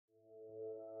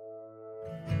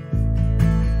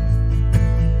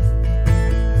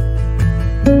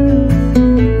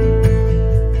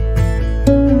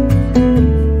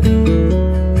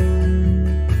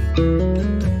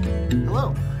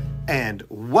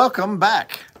Welcome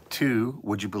back to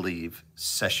Would You Believe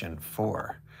Session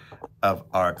 4 of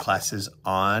our classes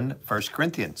on 1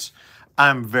 Corinthians.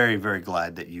 I'm very, very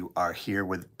glad that you are here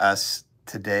with us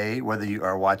today. Whether you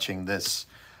are watching this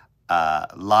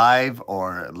live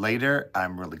or later,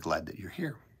 I'm really glad that you're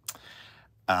here.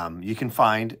 You can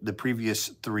find the previous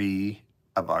 3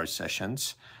 of our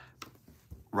sessions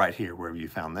right here wherever you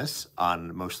found this,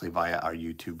 on mostly via our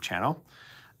YouTube channel.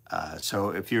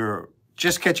 So if you're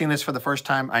just catching this for the first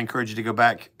time, I encourage you to go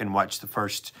back and watch the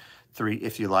first 3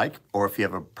 if you like, or if you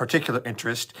have a particular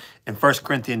interest in 1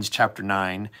 Corinthians chapter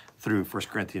 9 through 1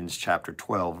 Corinthians chapter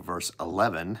 12, verse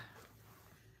 11,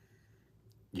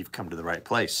 you've come to the right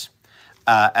place.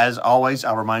 As always,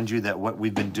 I'll remind you that what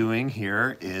we've been doing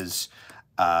here is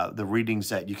the readings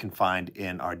that you can find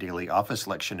in our daily office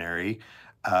lectionary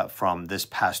from this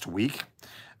past week.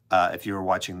 If you were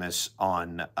watching this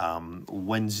on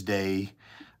Wednesday,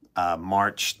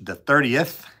 March the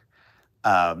 30th,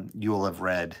 you will have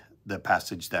read the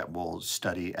passage that we'll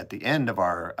study at the end of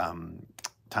our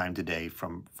time today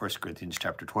from 1 Corinthians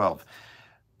chapter 12.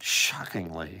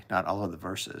 Shockingly, not all of the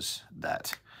verses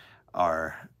that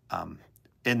are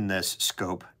in this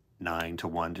scope, 9 to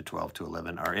 1 to 12 to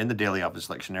 11, are in the daily office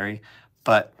lectionary,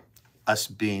 but us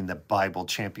being the Bible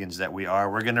champions that we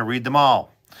are, we're going to read them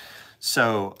all.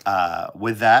 So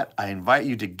with that, I invite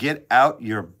you to get out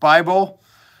your Bible.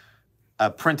 A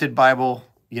printed Bible,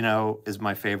 you know, is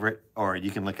my favorite, or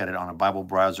you can look at it on a Bible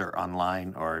browser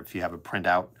online, or if you have a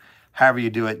printout, however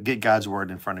you do it, get God's Word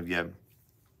in front of you.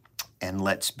 And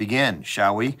let's begin,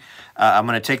 shall we? I'm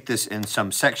going to take this in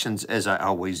some sections as I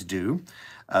always do.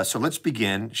 So let's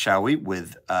begin, shall we,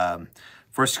 with 1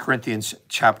 Corinthians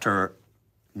chapter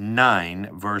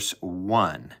 9, verse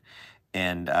 1.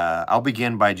 And I'll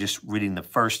begin by just reading the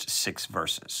first 6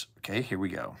 verses. Okay, here we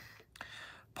go.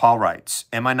 Paul writes,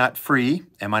 "Am I not free?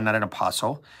 Am I not an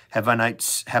apostle? Have I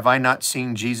not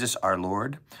seen Jesus our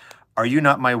Lord? Are you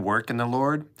not my work in the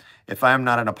Lord? If I am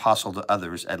not an apostle to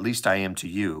others, at least I am to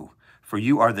you, for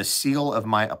you are the seal of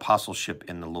my apostleship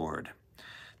in the Lord.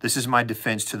 This is my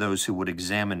defense to those who would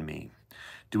examine me.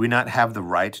 Do we not have the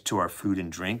right to our food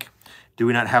and drink? Do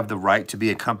we not have the right to be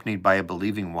accompanied by a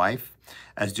believing wife,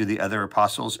 as do the other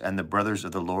apostles and the brothers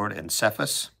of the Lord and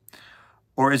Cephas?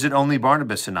 Or is it only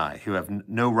Barnabas and I who have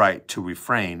no right to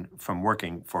refrain from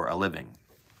working for a living?"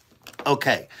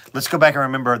 Okay, let's go back and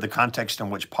remember the context in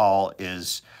which Paul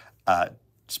is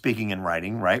speaking and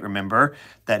writing, right? Remember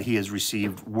that he has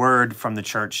received word from the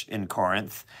church in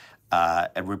Corinth,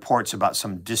 and reports about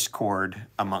some discord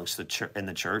amongst the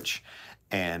church,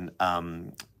 and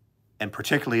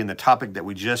particularly in the topic that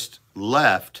we just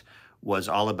left was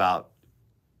all about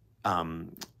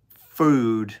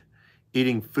food.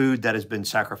 Eating food that has been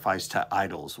sacrificed to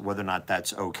idols, whether or not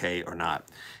that's okay or not.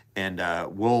 And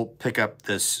we'll pick up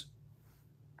this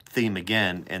theme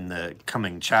again in the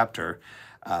coming chapter.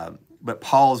 But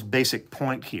Paul's basic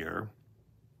point here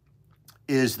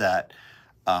is that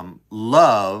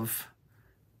love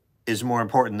is more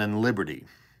important than liberty.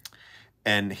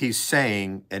 And he's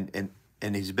saying,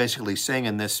 and he's basically saying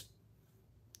in this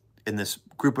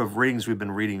group of readings we've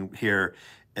been reading here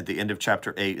at the end of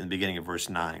chapter 8 and the beginning of verse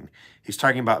 9, he's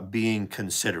talking about being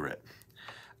considerate.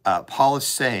 Paul is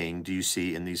saying, do you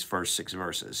see in these first 6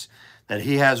 verses, that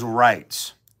he has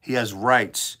rights. He has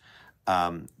rights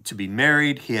to be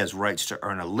married. He has rights to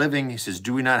earn a living. He says,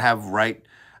 do we not have right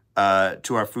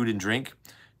to our food and drink?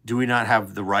 Do we not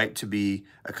have the right to be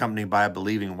accompanied by a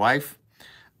believing wife?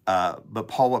 But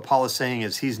what Paul is saying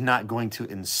is he's not going to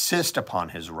insist upon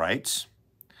his rights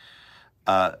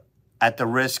at the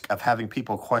risk of having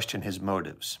people question his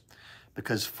motives.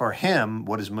 Because for him,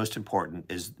 what is most important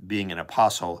is being an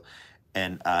apostle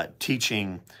and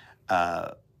teaching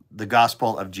the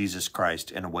gospel of Jesus Christ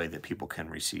in a way that people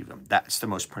can receive him. That's the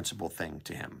most principal thing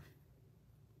to him.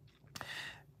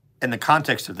 In the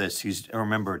context of this, he's,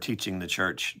 remember, teaching the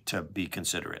church to be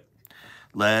considerate.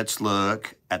 Let's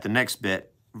look at the next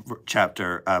bit,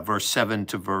 chapter, verse 7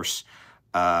 to verse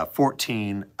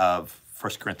 14 of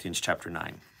 1 Corinthians chapter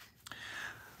 9.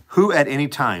 "Who at any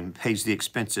time pays the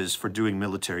expenses for doing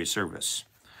military service?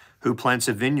 Who plants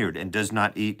a vineyard and does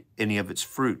not eat any of its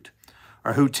fruit?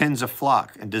 Or who tends a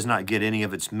flock and does not get any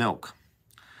of its milk?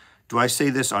 Do I say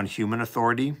this on human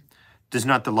authority? Does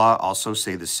not the law also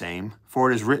say the same?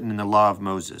 For it is written in the law of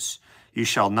Moses, 'You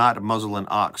shall not muzzle an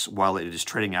ox while it is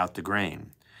treading out the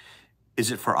grain.'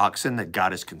 Is it for oxen that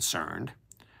God is concerned?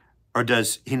 Or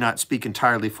does he not speak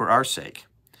entirely for our sake?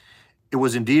 It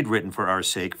was indeed written for our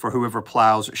sake, for whoever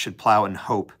plows should plow in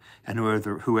hope, and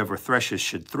whoever threshes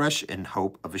should thresh in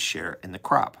hope of a share in the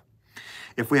crop.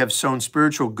 If we have sown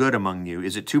spiritual good among you,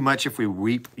 is it too much if we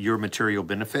reap your material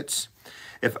benefits?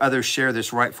 If others share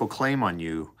this rightful claim on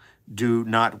you, do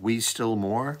not we still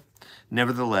more?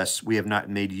 Nevertheless, we have not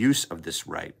made use of this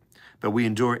right, but we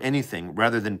endure anything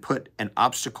rather than put an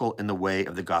obstacle in the way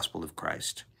of the gospel of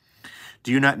Christ.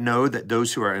 Do you not know that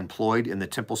those who are employed in the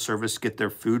temple service get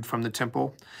their food from the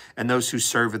temple, and those who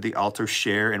serve at the altar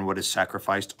share in what is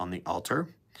sacrificed on the altar?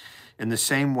 In the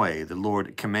same way, the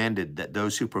Lord commanded that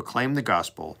those who proclaim the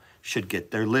gospel should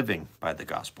get their living by the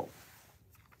gospel.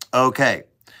 Okay,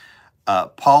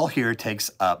 Paul here takes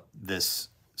up this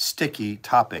sticky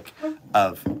topic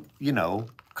of,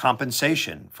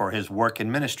 compensation for his work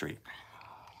in ministry.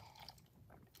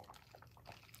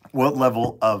 What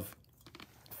level of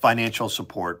financial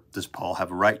support does Paul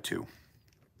have a right to?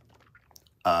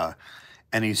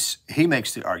 And he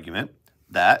makes the argument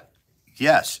that,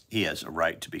 yes, he has a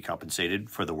right to be compensated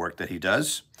for the work that he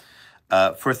does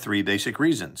for three basic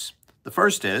reasons. The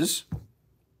first is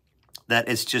that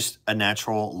it's just a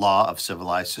natural law of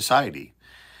civilized society,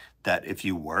 that if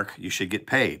you work, you should get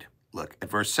paid. Look at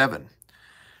verse 7.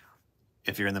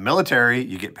 If you're in the military,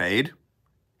 you get paid.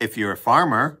 If you're a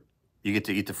farmer, you get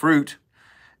to eat the fruit.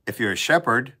 If you're a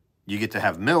shepherd, you get to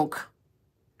have milk.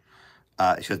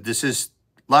 So this is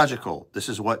logical. This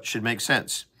is what should make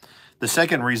sense. The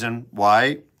second reason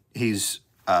why he's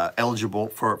eligible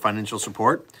for financial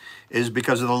support is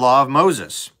because of the law of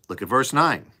Moses. Look at verse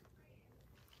 9.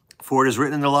 For it is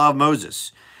written in the law of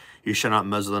Moses, you shall not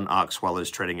muzzle an ox while it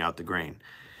is treading out the grain.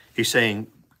 He's saying,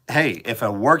 hey, if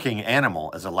a working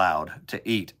animal is allowed to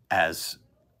eat as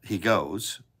he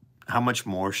goes, how much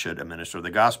more should a minister of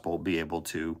the gospel be able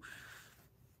to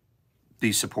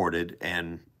be supported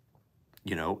and,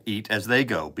 eat as they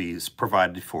go, be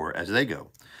provided for as they go?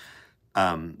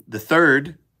 The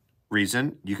third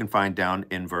reason you can find down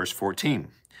in verse 14.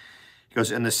 He goes,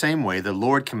 in the same way, the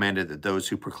Lord commanded that those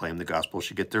who proclaim the gospel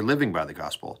should get their living by the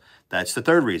gospel. That's the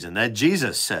third reason, that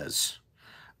Jesus says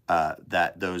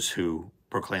that those who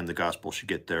proclaim the gospel should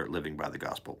get their living by the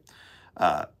gospel.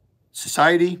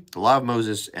 Society, the law of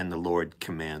Moses, and the Lord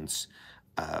commands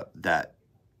that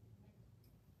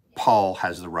Paul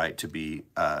has the right to be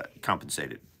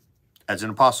compensated as an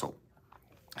apostle.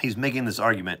 He's making this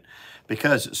argument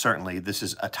because certainly this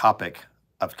is a topic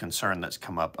of concern that's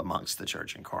come up amongst the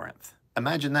church in Corinth.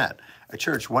 Imagine that, a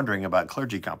church wondering about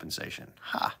clergy compensation.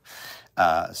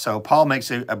 So Paul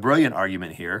makes a brilliant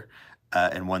argument here,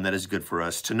 and one that is good for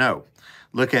us to know.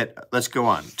 Let's go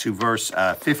on to verse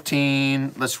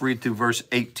 15. Let's read through verse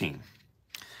 18.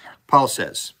 Paul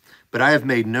says, but I have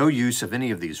made no use of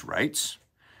any of these rights,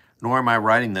 nor am I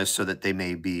writing this so that they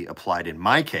may be applied in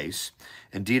my case.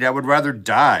 Indeed, I would rather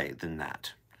die than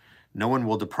that. No one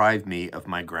will deprive me of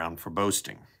my ground for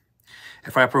boasting.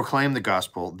 If I proclaim the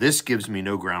gospel, this gives me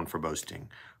no ground for boasting,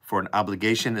 for an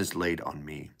obligation is laid on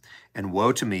me, and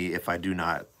woe to me if I do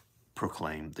not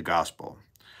proclaim the gospel.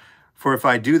 For if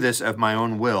I do this of my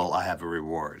own will, I have a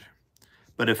reward.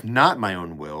 But if not my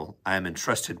own will, I am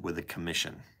entrusted with a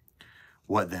commission.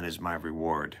 What then is my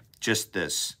reward? Just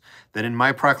this, that in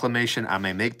my proclamation I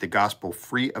may make the gospel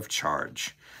free of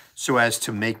charge, so as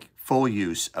to make full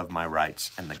use of my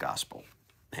rights in the gospel.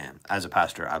 Man, as a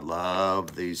pastor, I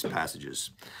love these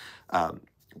passages.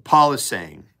 Paul is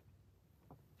saying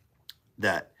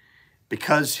that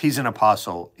because he's an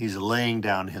apostle, he's laying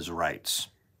down his rights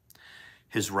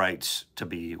to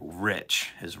be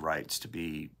rich, his rights to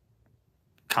be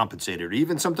compensated, or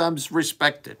even sometimes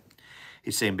respected.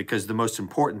 He's saying because the most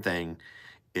important thing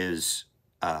is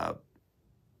the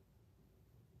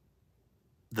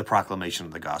proclamation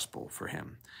of the gospel for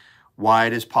him. Why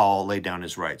does Paul lay down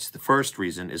his rights? The first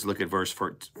reason is, look at verse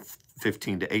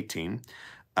 15 to 18,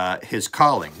 his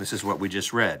calling. This is what we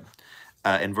just read.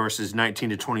 In verses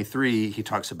 19 to 23, he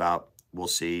talks about, we'll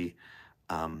see,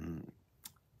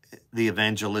 the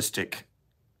evangelistic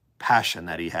passion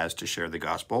that he has to share the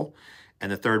gospel.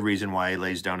 And the third reason why he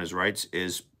lays down his rights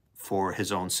is for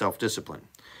his own self-discipline.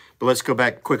 But let's go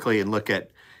back quickly and look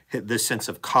at this sense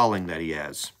of calling that he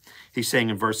has. He's saying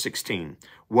in verse 16,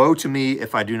 woe to me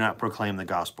if I do not proclaim the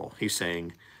gospel. He's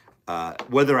saying,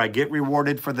 whether I get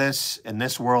rewarded for this in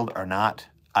this world or not,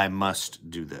 I must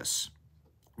do this.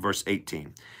 Verse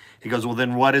 18, he goes, well,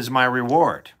 then what is my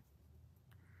reward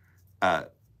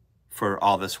for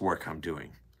all this work I'm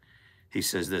doing? He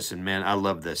says this, and man, I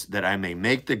love this, that I may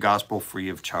make the gospel free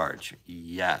of charge.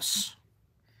 Yes.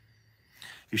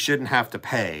 You shouldn't have to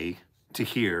pay to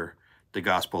hear the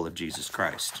gospel of Jesus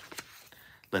Christ.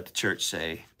 Let the church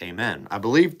say amen. I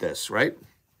believe this, right?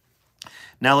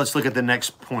 Now let's look at the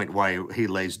next point why he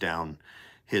lays down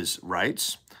his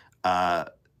rights.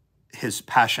 his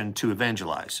passion to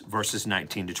evangelize, verses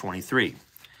 19 to 23.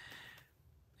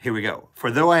 Here we go.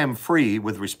 For though I am free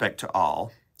with respect to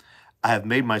all, I have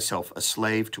made myself a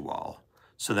slave to all,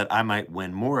 so that I might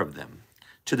win more of them.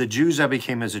 To the Jews I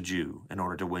became as a Jew, in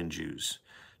order to win Jews.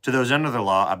 To those under the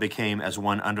law I became as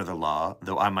one under the law,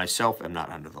 though I myself am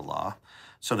not under the law,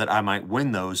 so that I might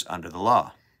win those under the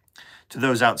law. To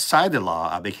those outside the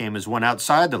law I became as one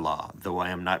outside the law, though I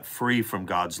am not free from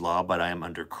God's law, but I am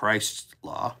under Christ's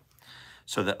law,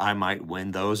 so that I might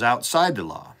win those outside the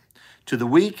law. To the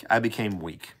weak I became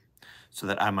weak, so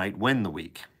that I might win the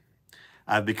weak.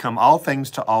 I have become all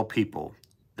things to all people,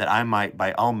 that I might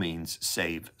by all means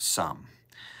save some.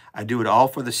 I do it all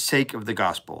for the sake of the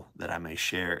gospel, that I may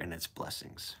share in its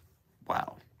blessings.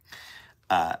 Wow.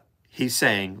 He's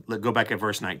saying, go back at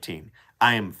verse 19.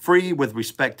 I am free with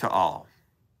respect to all.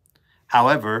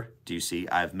 However, do you see,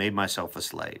 I have made myself a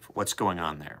slave. What's going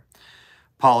on there?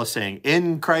 Paul is saying,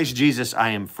 in Christ Jesus, I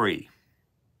am free.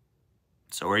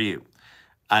 So are you.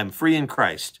 I'm free in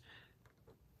Christ.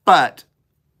 But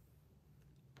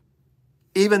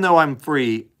even though I'm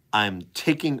free, I'm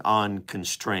taking on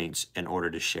constraints in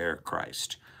order to share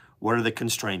Christ. What are the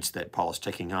constraints that Paul's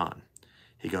taking on?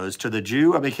 He goes, to the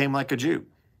Jew, I became like a Jew.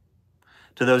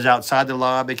 To those outside the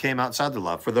law, I became outside the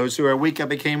law. For those who are weak, I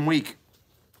became weak.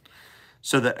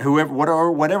 So that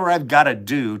whatever I've got to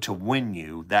do to win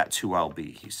you, that's who I'll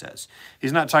be, he says.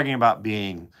 He's not talking about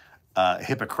being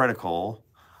hypocritical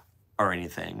or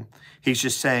anything. He's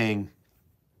just saying,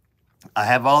 I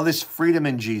have all this freedom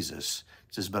in Jesus,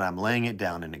 he says, but I'm laying it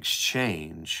down in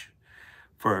exchange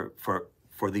for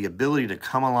the ability to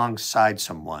come alongside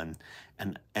someone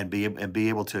and be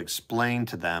able to explain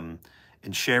to them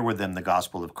and share with them the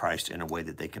gospel of Christ in a way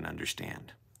that they can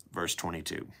understand. Verse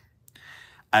 22.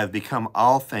 I have become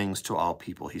all things to all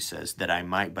people, he says, that I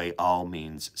might by all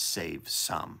means save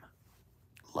some.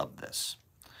 Love this.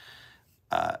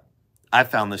 I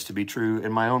found this to be true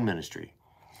in my own ministry.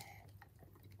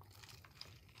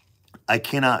 I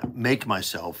cannot make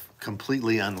myself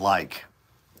completely unlike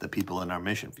the people in our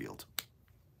mission field.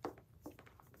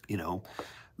 You know,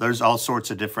 there's all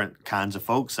sorts of different kinds of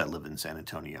folks that live in San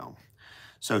Antonio.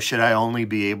 So should I only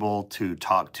be able to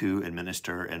talk to and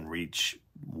minister and reach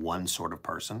one sort of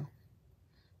person?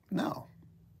 No,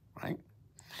 right?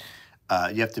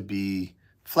 You have to be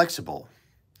flexible.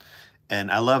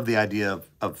 And I love the idea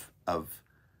of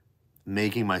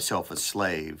making myself a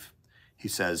slave. He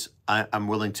says, I'm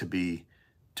willing to be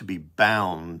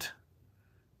bound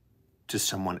to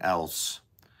someone else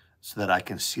so that I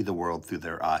can see the world through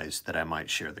their eyes, that I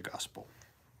might share the gospel.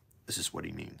 This is what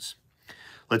he means.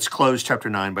 Let's close chapter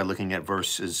 9 by looking at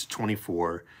verses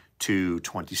 24 to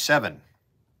 27.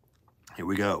 Here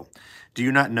we go. Do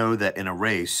you not know that in a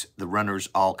race the runners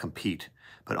all compete,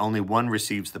 but only one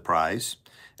receives the prize?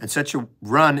 And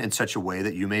run in such a way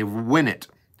that you may win it.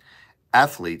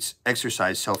 Athletes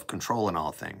exercise self-control in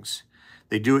all things.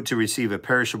 They do it to receive a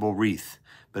perishable wreath,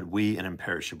 but we an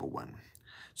imperishable one.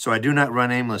 So I do not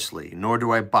run aimlessly, nor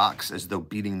do I box as though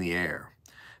beating the air.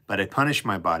 But I punish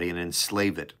my body and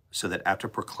enslave it, so that after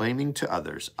proclaiming to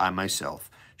others, I myself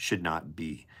should not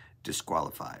be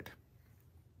disqualified.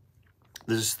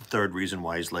 This is the third reason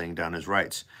why he's laying down his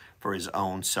rights, for his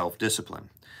own self-discipline.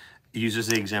 He uses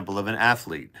the example of an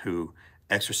athlete who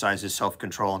exercises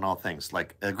self-control in all things.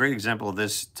 Like a great example of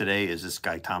this today is this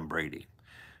guy, Tom Brady,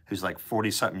 who's like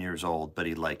 40-something years old, but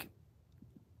he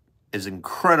is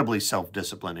incredibly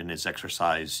self-disciplined in his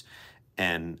exercise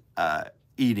and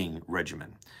eating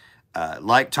regimen.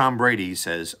 Like Tom Brady, he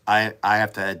says, I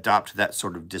have to adopt that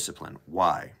sort of discipline.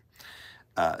 Why?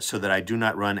 So that I do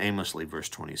not run aimlessly, verse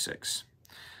 26.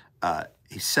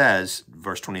 He says,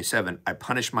 verse 27, I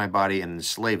punish my body and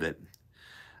enslave it.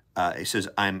 He says,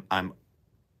 I'm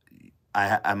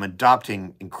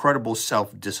adopting incredible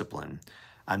self-discipline.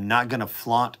 I'm not going to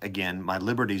flaunt again my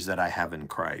liberties that I have in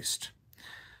Christ,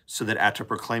 so that after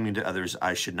proclaiming to others,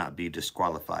 I should not be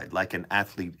disqualified. Like an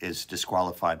athlete is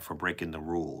disqualified for breaking the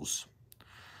rules.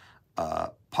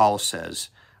 Paul says,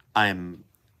 I'm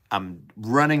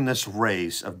running this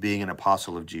race of being an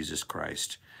apostle of Jesus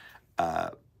Christ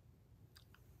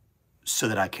so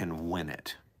that I can win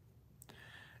it.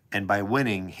 And by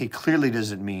winning, he clearly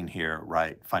doesn't mean here,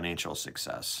 right, financial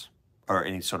success or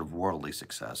any sort of worldly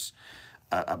success.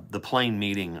 The plain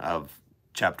meaning of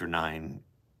chapter 9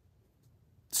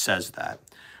 says that.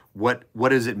 What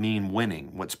does it mean,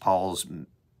 winning? What's Paul's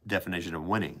definition of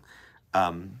winning?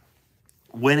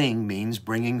 Winning means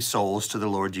bringing souls to the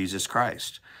Lord Jesus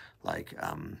Christ, like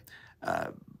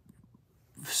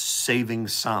saving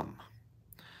some,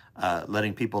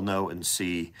 letting people know and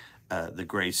see the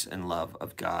grace and love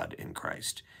of God in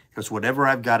Christ. Because whatever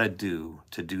I've got to do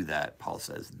that, Paul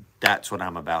says, that's what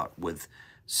I'm about with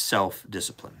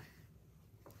self-discipline.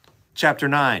 Chapter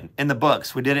 9, in the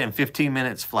books. We did it in 15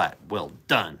 minutes flat. Well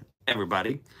done,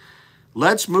 everybody.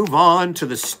 Let's move on to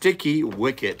the sticky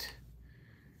wicket.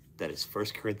 That is 1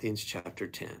 Corinthians chapter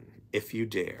 10. If you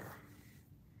dare,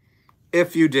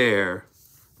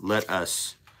 let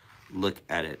us look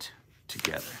at it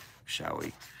together, shall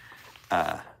we?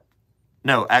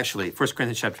 No, actually, 1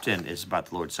 Corinthians chapter 10 is about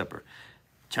the Lord's Supper.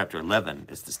 Chapter 11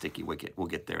 is the sticky wicket. We'll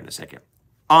get there in a second.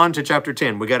 On to chapter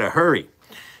 10. We got to hurry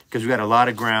because we got a lot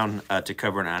of ground to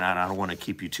cover, and I don't want to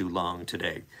keep you too long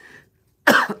today.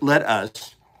 Let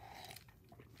us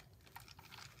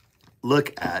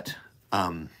look at,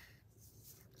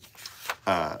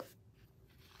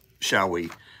 shall we,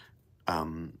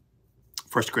 1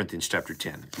 Corinthians chapter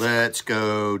 10. Let's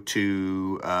go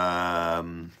to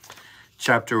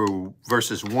chapter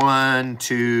verses 1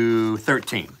 to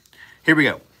 13. Here we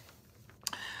go.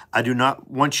 I do not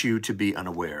want you to be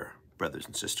unaware, brothers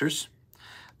and sisters,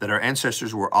 that our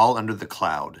ancestors were all under the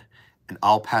cloud and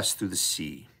all passed through the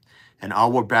sea, and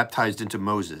all were baptized into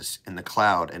Moses in the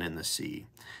cloud and in the sea,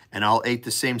 and all ate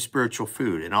the same spiritual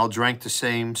food, and all drank the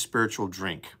same spiritual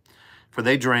drink. For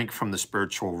they drank from the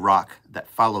spiritual rock that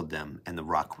followed them, and the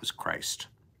rock was Christ.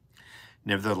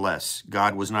 Nevertheless,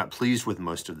 God was not pleased with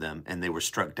most of them, and they were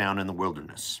struck down in the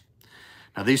wilderness.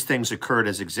 Now these things occurred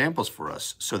as examples for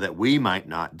us, so that we might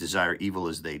not desire evil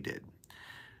as they did.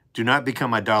 Do not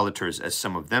become idolaters as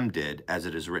some of them did, as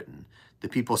it is written. The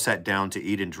people sat down to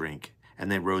eat and drink,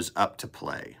 and they rose up to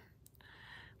play.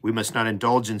 We must not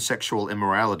indulge in sexual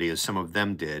immorality as some of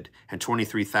them did, and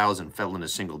 23,000 fell in a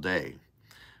single day.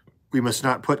 We must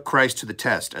not put Christ to the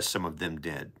test as some of them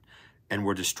did, and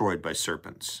were destroyed by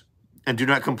serpents. And do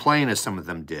not complain as some of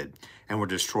them did, and were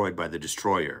destroyed by the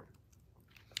destroyer.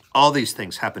 All these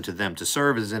things happened to them to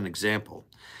serve as an example,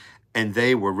 and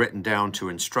they were written down to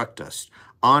instruct us,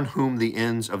 on whom the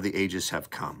ends of the ages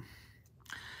have come.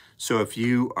 So if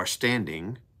you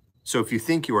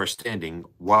think you are standing,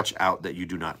 watch out that you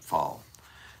do not fall.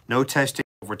 No testing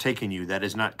overtaking you that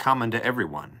is not common to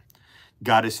everyone.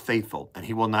 God is faithful, and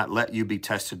he will not let you be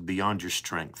tested beyond your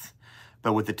strength.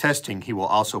 But with the testing, he will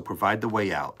also provide the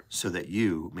way out so that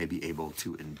you may be able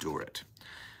to endure it.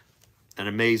 An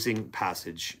amazing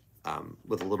passage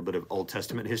with a little bit of Old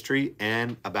Testament history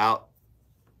and about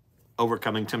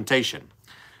overcoming temptation.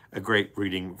 A great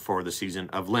reading for the season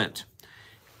of Lent.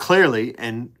 Clearly,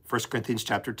 in 1 Corinthians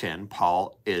chapter 10,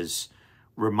 Paul is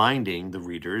reminding the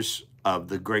readers of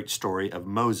the great story of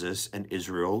Moses and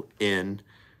Israel in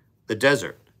the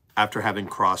desert after having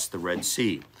crossed the Red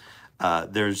Sea.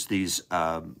 There's these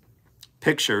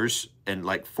pictures and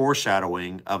like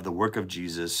foreshadowing of the work of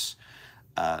Jesus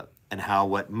and how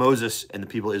what Moses and the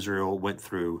people of Israel went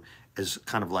through is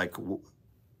kind of like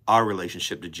our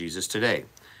relationship to Jesus today.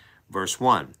 Verse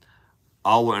 1,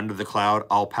 all were under the cloud,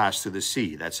 all passed through the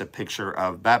sea. That's a picture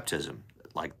of baptism.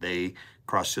 Like they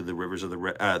crossed through the rivers of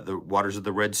the waters of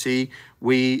the Red Sea.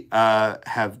 We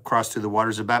have crossed through the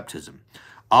waters of baptism.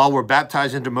 All were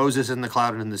baptized into Moses in the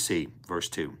cloud and in the sea. Verse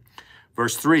 2.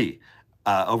 Verse 3,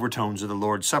 overtones of the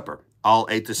Lord's Supper. All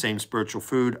ate the same spiritual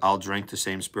food. All drank the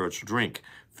same spiritual drink.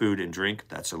 Food and drink,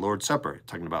 that's the Lord's Supper.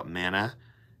 Talking about manna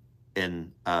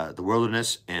in the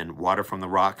wilderness and water from the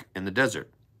rock in the desert.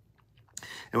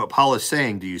 And what Paul is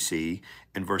saying, do you see,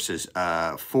 in verses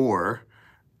 4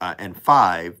 and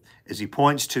 5, is he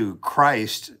points to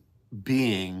Christ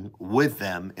being with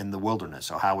them in the wilderness.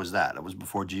 So how was that? It was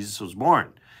before Jesus was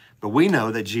born. But we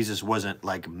know that Jesus wasn't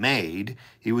like made.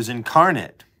 He was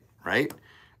incarnate, right?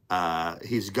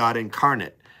 He's God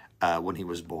incarnate when he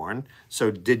was born.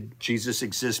 So did Jesus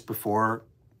exist before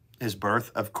his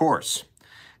birth? Of course.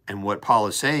 And what Paul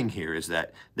is saying here is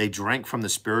that they drank from the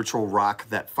spiritual rock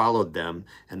that followed them,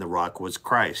 and the rock was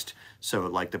Christ. So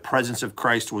like the presence of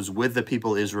Christ was with the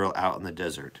people of Israel out in the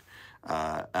desert.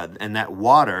 And that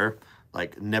water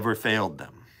like never failed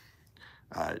them.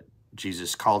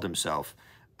 Jesus called himself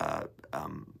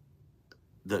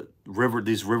the river,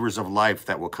 these rivers of life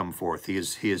that will come forth. He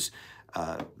is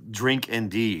drink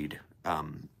indeed.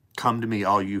 Come to me,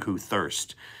 all you who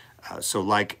thirst. So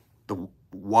like the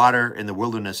water in the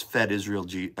wilderness fed Israel,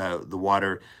 the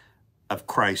water of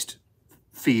Christ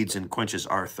feeds and quenches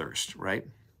our thirst, right?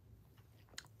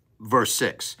 Verse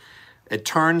 6, it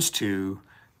turns to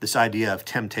this idea of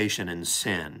temptation and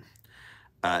sin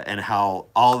and how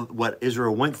all what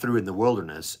Israel went through in the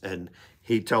wilderness. And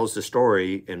he tells the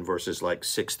story in verses like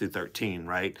 6 through 13,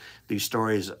 right? These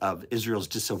stories of Israel's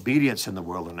disobedience in the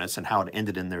wilderness and how it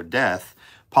ended in their death.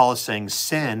 Paul is saying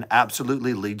sin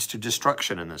absolutely leads to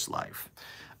destruction in this life.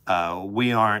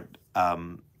 We aren't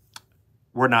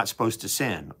we're not supposed to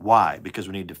sin. Why? Because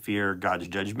we need to fear God's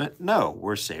judgment? No,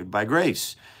 we're saved by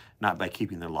grace, not by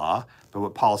keeping the law. But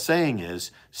what Paul's saying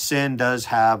is sin does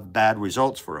have bad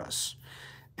results for us.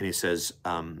 And he says,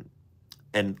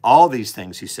 and all these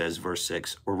things, he says, verse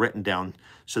 6, were written down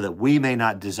so that we may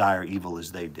not desire evil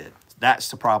as they did. That's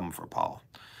the problem for Paul.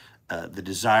 The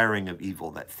desiring of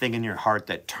evil, that thing in your heart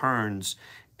that turns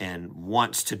and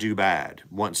wants to do bad,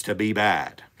 wants to be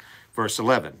bad. Verse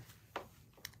 11,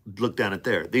 look down at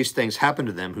there. These things happened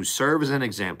to them who serve as an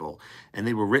example, and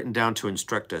they were written down to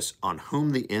instruct us, on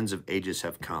whom the ends of ages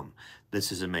have come.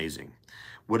 This is amazing.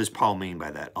 What does Paul mean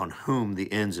by that? On whom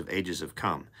the ends of ages have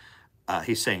come.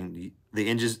 He's saying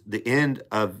the end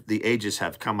of the ages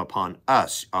have come upon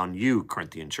us, on you,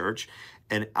 Corinthian church,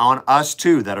 and on us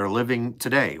too that are living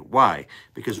today. Why?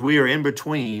 Because we are in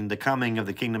between the coming of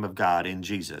the kingdom of God in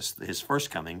Jesus, his first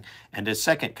coming, and his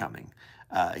second coming.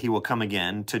 He will come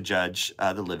again to judge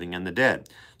the living and the dead.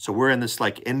 So we're in this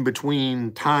like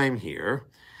in-between time here.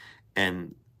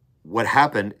 And what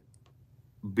happened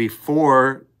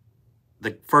before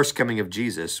the first coming of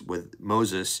Jesus with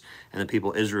Moses and the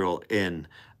people of Israel in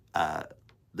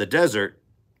the desert,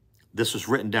 this was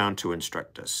written down to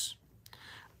instruct us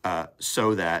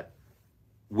so that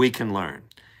we can learn.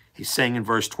 He's saying in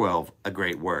verse 12, a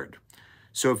great word.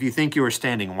 So if you think you are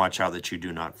standing, watch out that you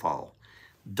do not fall.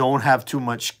 Don't have too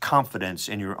much confidence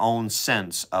in your own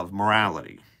sense of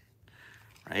morality,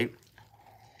 right?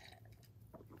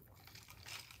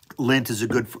 Lent is a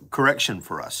good correction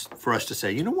for us to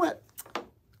say, you know what?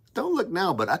 Don't look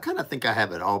now, but I kind of think I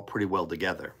have it all pretty well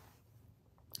together.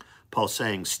 Paul's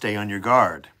saying, stay on your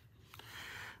guard.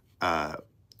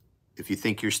 If you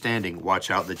think you're standing,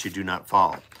 watch out that you do not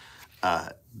fall.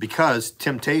 Because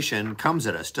temptation comes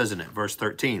at us, doesn't it? Verse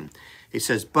 13, he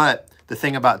says, but the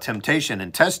thing about temptation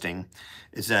and testing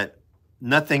is that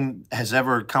nothing has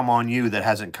ever come on you that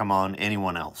hasn't come on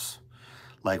anyone else.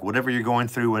 Like whatever you're going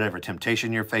through, whatever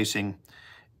temptation you're facing,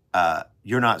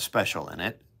 you're not special in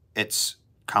it. It's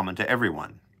common to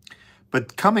everyone.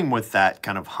 But coming with that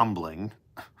kind of humbling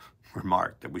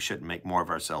remark that we shouldn't make more of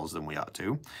ourselves than we ought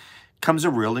to, comes a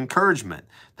real encouragement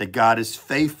that God is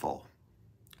faithful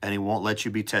and he won't let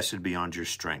you be tested beyond your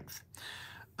strength.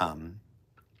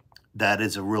 That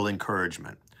is a real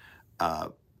encouragement.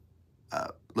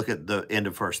 Look at the end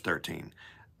of verse 13.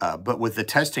 But with the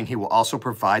testing, he will also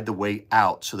provide the way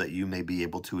out so that you may be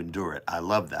able to endure it. I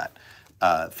love that.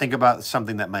 Think about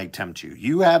something that might tempt you.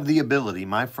 You have the ability,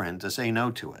 my friend, to say no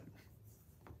to it,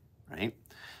 right?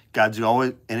 God's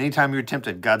always, anytime you're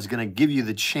tempted, God's going to give you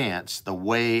the chance, the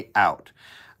way out.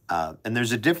 And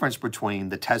there's a difference between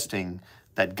the testing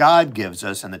that God gives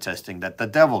us and the testing that the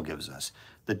devil gives us.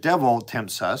 The devil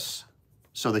tempts us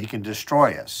so that he can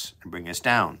destroy us and bring us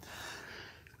down.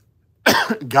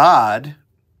 God,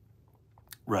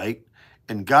 right?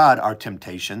 In God, our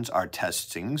temptations, our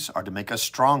testings are to make us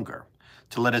stronger,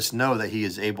 to let us know that he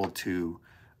is able to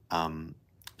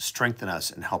strengthen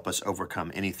us and help us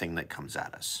overcome anything that comes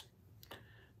at us.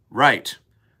 Right.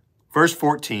 Verse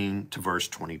 14 to verse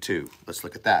 22. Let's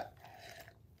look at that.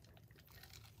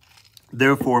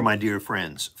 Therefore, my dear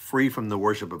friends, free from the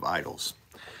worship of idols,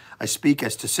 I speak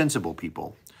as to sensible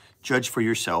people. Judge for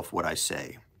yourself what I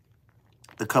say.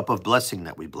 The cup of blessing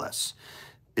that we bless,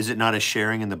 is it not a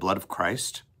sharing in the blood of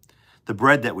Christ? The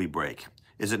bread that we break,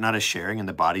 is it not a sharing in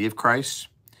the body of Christ?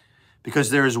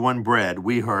 Because there is one bread,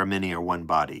 we who are many are one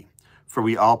body, for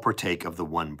we all partake of the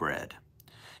one bread.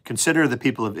 Consider the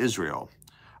people of Israel.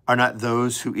 Are not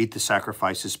those who eat the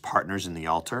sacrifices partners in the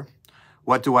altar?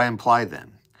 What do I imply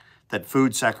then? That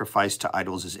food sacrificed to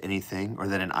idols is anything, or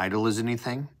that an idol is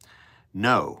anything?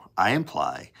 No, I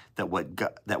imply that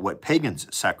what pagans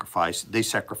sacrifice, they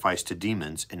sacrifice to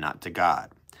demons and not to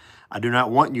God. I do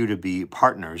not want you to be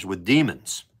partners with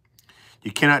demons.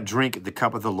 You cannot drink the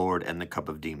cup of the Lord and the cup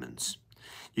of demons.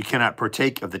 You cannot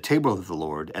partake of the table of the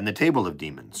Lord and the table of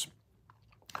demons.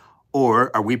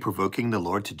 Or are we provoking the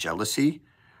Lord to jealousy?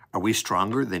 Are we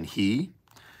stronger than he?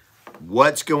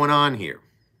 What's going on here?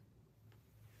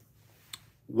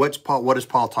 What is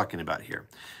Paul talking about here?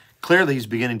 Clearly, he's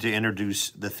beginning to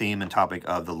introduce the theme and topic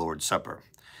of the Lord's Supper.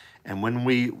 And when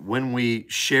we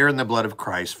share in the blood of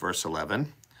Christ, verse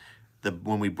 11,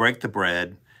 when we break the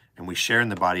bread and we share in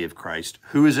the body of Christ,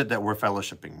 who is it that we're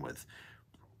fellowshipping with?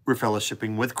 We're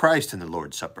fellowshipping with Christ in the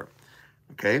Lord's Supper,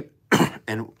 okay?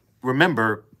 And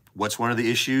remember, what's one of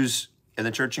the issues in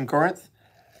the church in Corinth?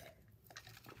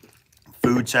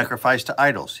 Food sacrificed to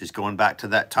idols. He's going back to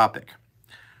that topic,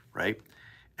 right?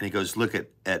 And he goes, look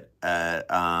at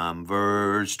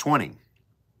verse 20.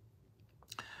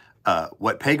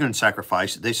 What pagans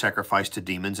sacrifice, they sacrifice to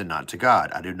demons and not to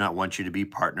God. I do not want you to be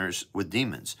partners with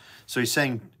demons. So he's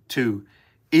saying to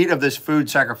eat of this food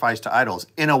sacrificed to idols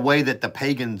in a way that the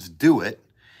pagans do it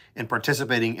and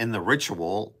participating in the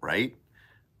ritual, right?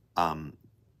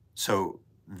 So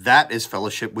that is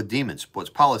fellowship with demons.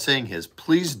 What Paul is saying is,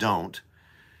 please don't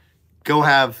go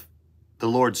have the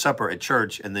Lord's Supper at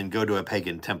church and then go to a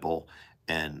pagan temple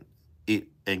and eat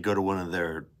and go to one of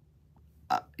their,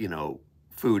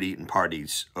 food eating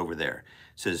parties over there.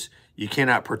 It says, you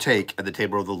cannot partake at the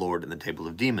table of the Lord and the table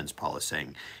of demons, Paul is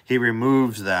saying. He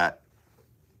removes that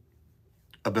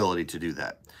ability to do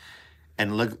that.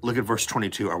 And look at verse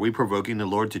 22. Are we provoking the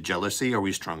Lord to jealousy? Are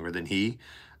we stronger than he?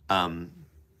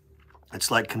 It's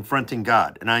like confronting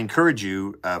God. And I encourage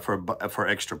you for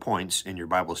extra points in your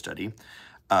Bible study.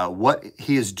 What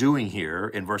he is doing here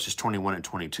in verses 21 and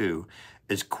 22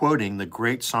 is quoting the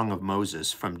great song of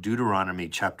Moses from Deuteronomy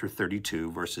chapter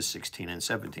 32, verses 16 and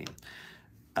 17.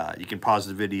 You can pause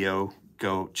the video,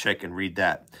 go check and read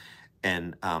that.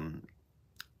 And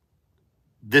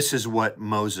this is what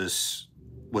Moses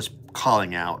was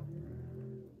calling out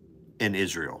in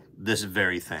Israel, this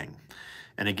very thing.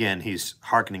 And again, he's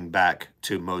hearkening back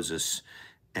to Moses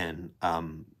and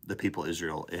the people of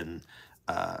Israel in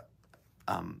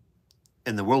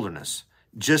the wilderness,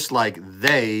 just like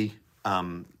they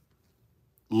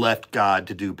left God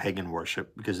to do pagan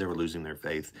worship because they were losing their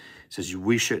faith. It says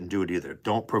we shouldn't do it either.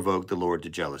 Don't provoke the Lord to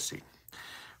jealousy.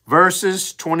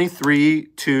 Verses 23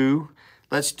 to,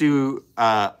 let's do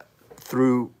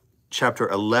through chapter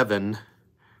 11,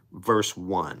 verse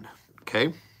 1,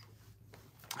 okay?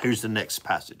 Here's the next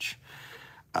passage.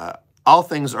 All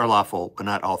things are lawful, but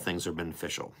not all things are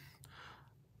beneficial.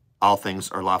 All things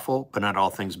are lawful, but not all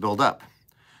things build up.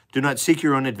 Do not seek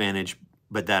your own advantage,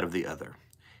 but that of the other.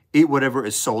 Eat whatever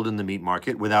is sold in the meat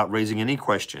market without raising any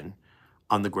question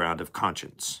on the ground of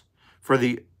conscience. For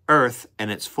the earth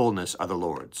and its fullness are the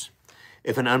Lord's.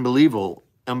 If an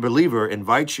unbeliever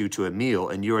invites you to a meal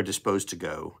and you are disposed to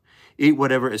go, eat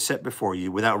whatever is set before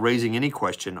you without raising any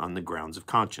question on the grounds of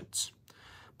conscience.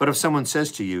 But if someone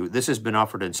says to you, this has been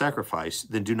offered in sacrifice,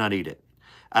 then do not eat it,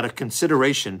 out of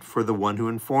consideration for the one who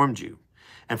informed you,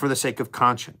 and for the sake of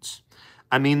conscience.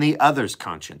 I mean the other's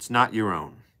conscience, not your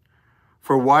own.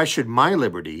 For why should my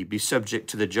liberty be subject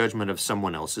to the judgment of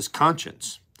someone else's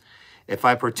conscience? If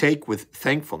I partake with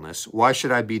thankfulness, why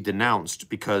should I be denounced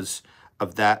because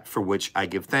of that for which I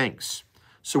give thanks?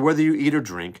 So whether you eat or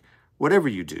drink, whatever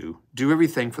you do, do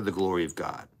everything for the glory of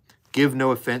God. Give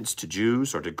no offense to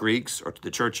Jews or to Greeks or to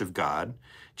the church of God,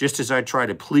 just as I try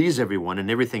to please everyone in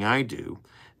everything I do,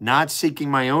 not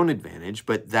seeking my own advantage,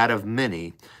 but that of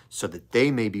many, so that they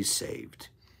may be saved.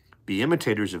 Be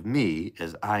imitators of me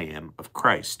as I am of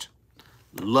Christ.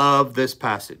 Love this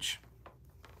passage.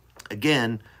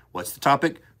 Again, what's the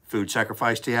topic? Food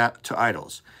sacrificed to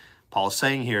idols. Paul's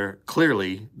saying here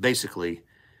clearly, basically,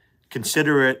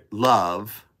 considerate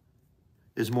love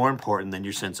is more important than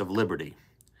your sense of liberty.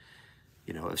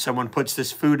 You know, if someone puts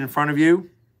this food in front of you,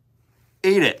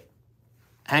 eat it.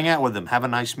 Hang out with them. Have a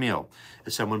nice meal.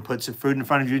 If someone puts a food in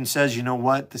front of you and says, you know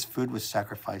what, this food was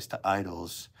sacrificed to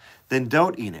idols, then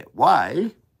don't eat it.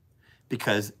 Why?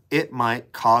 Because it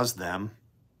might cause them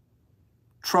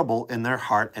trouble in their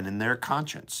heart and in their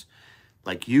conscience.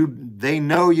 Like they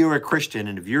know you're a Christian,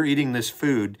 and if you're eating this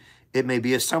food, it may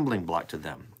be a stumbling block to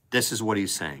them. This is what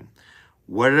he's saying.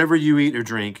 Whatever you eat or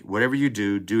drink, whatever you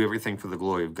do, do everything for the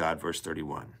glory of God, verse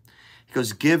 31. He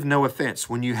goes, give no offense.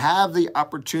 When you have the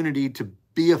opportunity to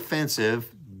be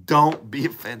offensive, don't be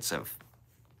offensive.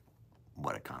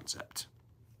 What a concept.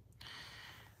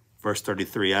 Verse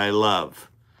 33, I love,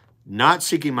 not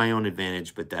seeking my own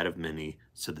advantage, but that of many,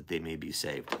 so that they may be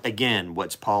saved. Again,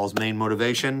 what's Paul's main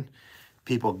motivation?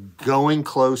 People going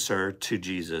closer to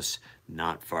Jesus,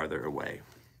 not farther away.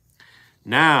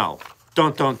 Now,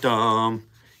 dun, dun, dun,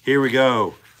 here we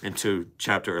go into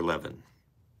chapter 11.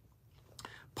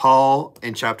 Paul,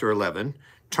 in chapter 11,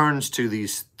 turns to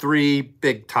these three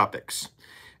big topics,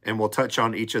 and we'll touch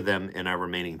on each of them in our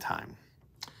remaining time.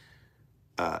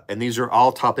 And these are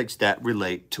all topics that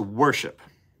relate to worship,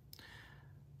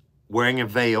 wearing a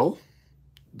veil,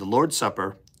 the Lord's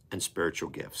Supper, and spiritual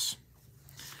gifts.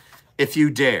 If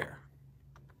you dare,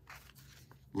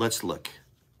 let's look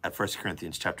at 1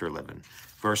 Corinthians chapter 11,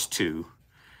 verse 2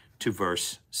 to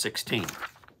verse 16.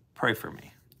 Pray for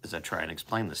me as I try and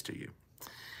explain this to you.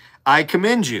 I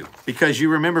commend you because you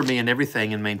remember me in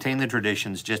everything and maintain the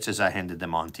traditions just as I handed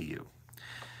them on to you.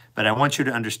 But I want you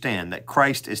to understand that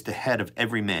Christ is the head of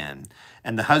every man,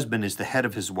 and the husband is the head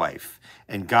of his wife,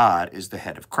 and God is the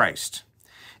head of Christ.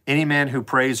 Any man who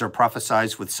prays or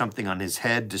prophesies with something on his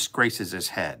head disgraces his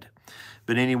head.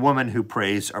 But any woman who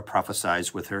prays or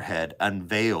prophesies with her head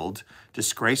unveiled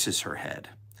disgraces her head.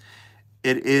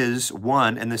 It is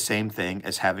one and the same thing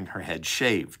as having her head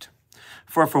shaved.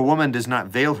 For if a woman does not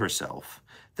veil herself,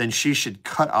 then she should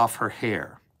cut off her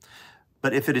hair.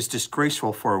 But if it is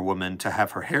disgraceful for a woman to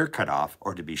have her hair cut off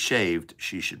or to be shaved,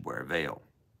 she should wear a veil.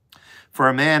 For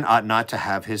a man ought not to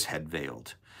have his head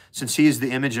veiled, since he is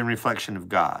the image and reflection of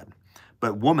God,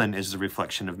 but woman is the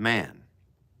reflection of man.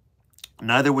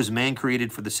 Neither was man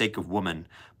created for the sake of woman,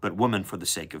 but woman for the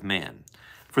sake of man.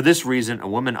 For this reason, a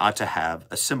woman ought to have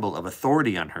a symbol of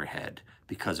authority on her head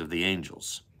because of the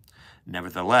angels.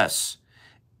 Nevertheless,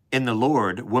 in the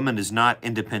Lord, woman is not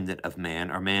independent of man,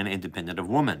 or man independent of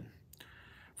woman.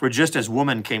 For just as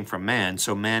woman came from man,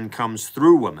 so man comes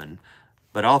through woman,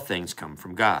 but all things come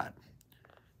from God.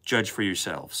 Judge for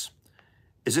yourselves.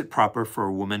 Is it proper for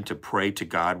a woman to pray to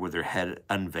God with her head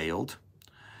unveiled?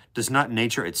 Does not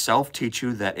nature itself teach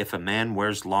you that if a man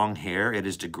wears long hair, it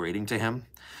is degrading to him?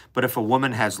 But if a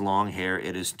woman has long hair,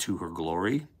 it is to her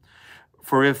glory?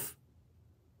 For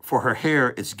her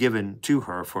hair is given to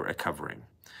her for a covering.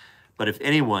 But if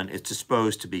anyone is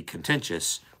disposed to be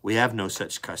contentious, we have no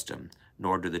such custom,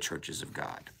 nor do the churches of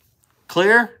God.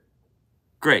 Clear?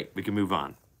 Great, we can move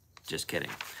on. Just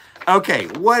kidding. Okay,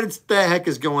 what the heck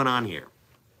is going on here?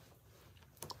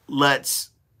 Let's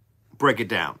break it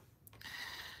down.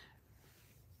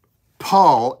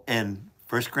 Paul in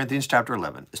 1 Corinthians chapter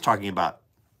 11 is talking about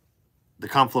the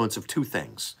confluence of two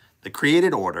things: the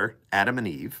created order, Adam and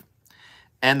Eve,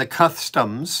 and the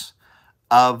customs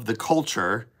of the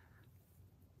culture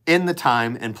in the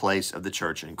time and place of the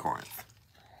church in Corinth.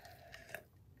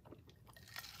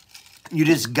 You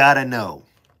just got to know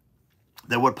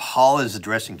that what Paul is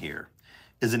addressing here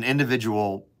is an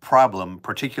individual problem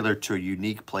particular to a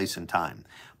unique place and time.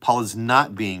 Paul is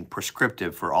not being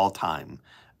prescriptive for all time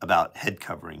about head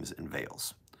coverings and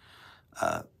veils.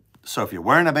 So if you're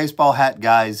wearing a baseball hat,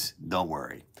 guys, don't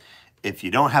worry. If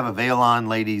you don't have a veil on,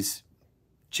 ladies,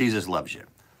 Jesus loves you.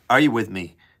 Are you with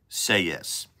me? Say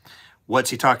yes.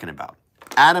 What's he talking about?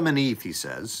 Adam and Eve, he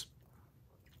says,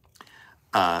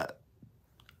 are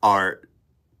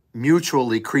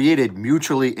created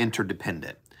mutually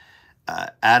interdependent.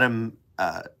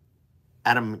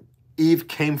 Eve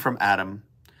came from Adam,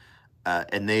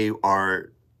 and they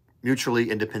are mutually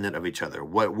independent of each other.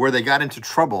 Where they got into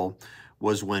trouble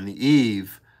was when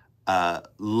Eve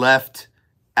left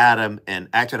Adam and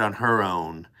acted on her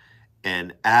own,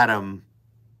 and Adam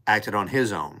acted on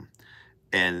his own,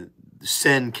 and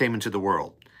sin came into the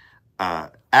world.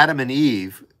 Adam and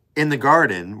Eve in the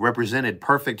garden represented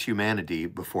perfect humanity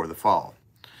before the fall.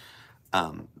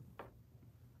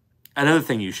 Another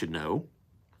thing you should know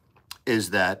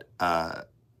is that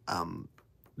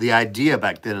the idea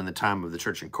back then in the time of the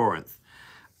church in Corinth,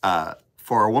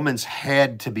 for a woman's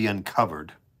head to be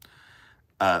uncovered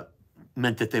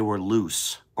meant that they were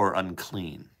loose or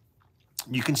unclean.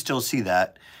 You can still see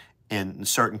that in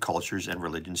certain cultures and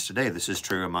religions today. This is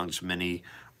true amongst many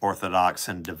Orthodox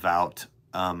and devout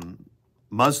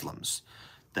Muslims,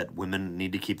 that women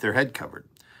need to keep their head covered.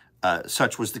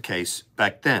 Such was the case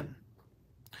back then.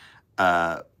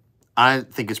 I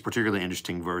think it's particularly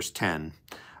interesting, verse 10.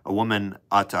 A woman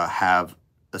ought to have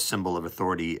a symbol of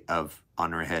authority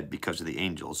on her head because of the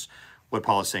angels. What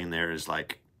Paul is saying there is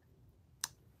like,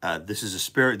 this is a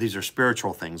spirit. These are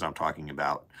spiritual things I'm talking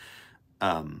about.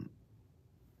 And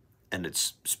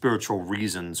it's spiritual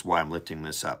reasons why I'm lifting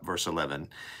this up. Verse 11,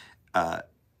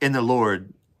 in the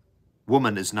Lord,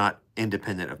 woman is not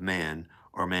independent of man,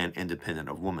 or man independent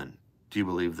of woman. Do you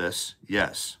believe this?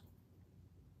 Yes.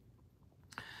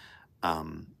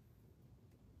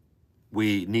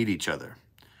 We need each other.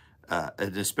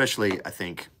 And especially, I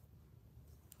think,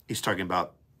 he's talking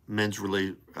about women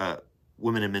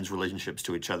and men's relationships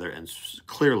to each other, and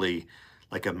clearly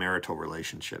like a marital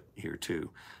relationship here too.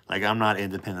 Like, I'm not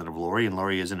independent of Lori, and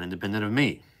Lori isn't independent of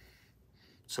me.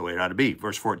 So it ought to be.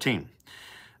 Verse 14.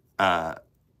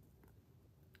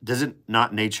 Doesn't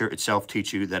not nature itself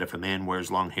teach you that if a man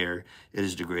wears long hair, it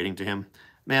is degrading to him?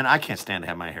 Man, I can't stand to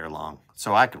have my hair long,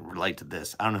 so I can relate to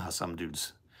this. I don't know how some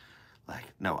dudes, like,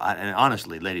 no, and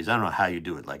honestly, ladies, I don't know how you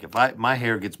do it. Like, if my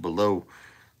hair gets below,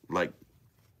 like,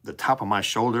 the top of my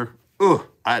shoulder,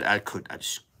 I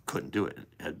just couldn't do it.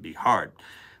 It'd be hard.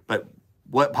 But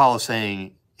what Paul is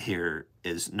saying here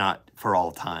is not for all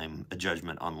time a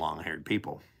judgment on long-haired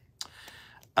people.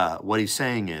 What he's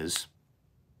saying is,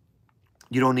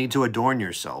 you don't need to adorn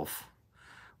yourself.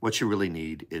 What you really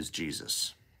need is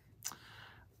Jesus.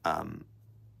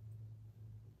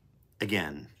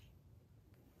 Again,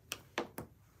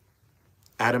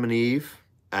 Adam and Eve,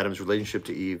 Adam's relationship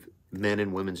to Eve, men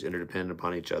and women's interdependent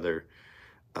upon each other.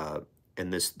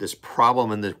 And this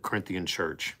problem in the Corinthian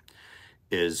church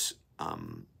is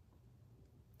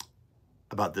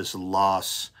about this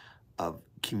loss of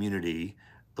community,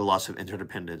 the loss of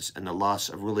interdependence, and the loss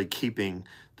of really keeping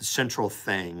the central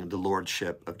thing, the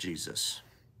lordship of Jesus.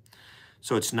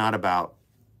 So it's not about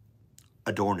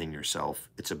adorning yourself.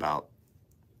 It's about,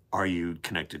 are you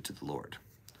connected to the Lord?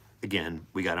 Again,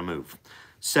 we got to move.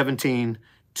 17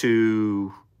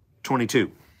 to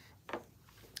 22.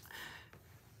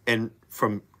 And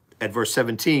at verse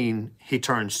 17, he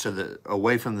turns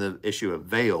away from the issue of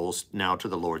veils now to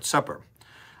the Lord's Supper.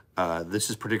 This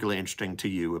is particularly interesting to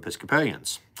you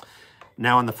Episcopalians.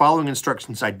 Now, in the following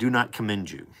instructions, I do not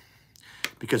commend you,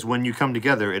 because when you come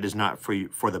together, it is not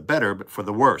for the better, but for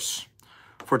the worse.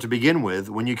 For to begin with,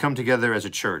 when you come together as a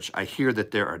church, I hear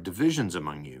that there are divisions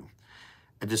among you,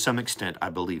 and to some extent, I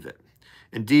believe it.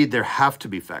 Indeed, there have to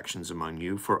be factions among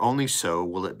you, for only so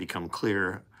will it become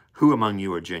clear who among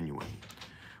you are genuine.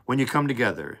 When you come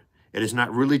together, it is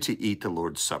not really to eat the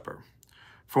Lord's Supper.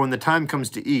 For when the time comes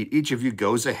to eat, each of you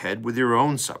goes ahead with your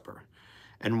own supper,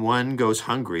 and one goes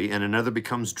hungry and another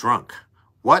becomes drunk.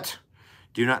 What?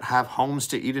 Do you not have homes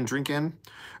to eat and drink in?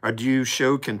 Or do you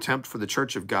show contempt for the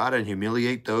church of God and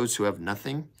humiliate those who have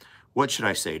nothing? What should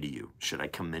I say to you? Should I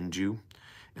commend you?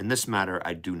 In this matter,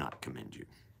 I do not commend you.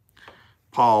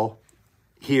 Paul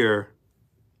here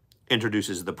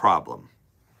introduces the problem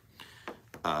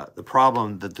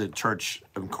that the church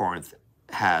of Corinth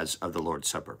has of the Lord's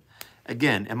Supper.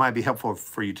 Again, it might be helpful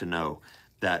for you to know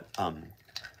that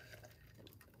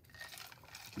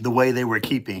the way they were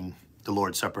keeping the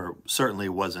Lord's Supper certainly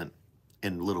wasn't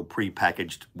in little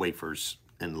pre-packaged wafers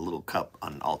in a little cup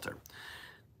on an altar.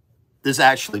 This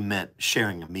actually meant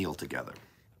sharing a meal together.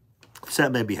 So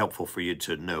that may be helpful for you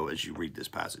to know as you read this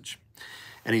passage.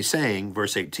 And he's saying,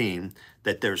 verse 18,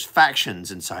 that there's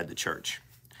factions inside the church.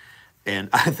 And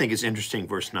I think it's interesting,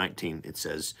 verse 19, it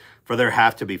says, for there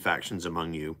have to be factions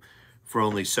among you, for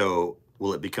only so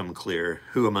will it become clear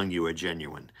who among you are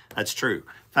genuine. That's true.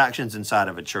 Factions inside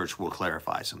of a church will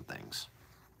clarify some things,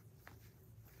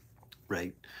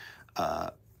 right?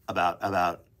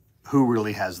 About who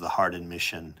really has the heart and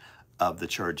mission of the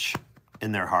church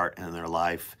in their heart and in their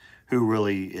life, who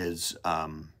really is,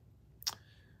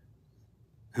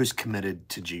 who's committed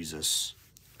to Jesus.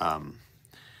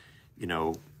 You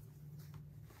know,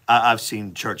 I've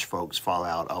seen church folks fall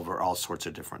out over all sorts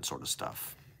of different sort of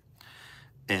stuff.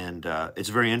 And it's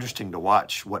very interesting to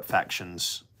watch what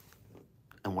factions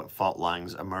and what fault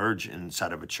lines emerge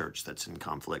inside of a church that's in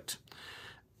conflict,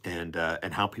 and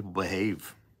how people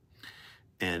behave.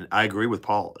 And I agree with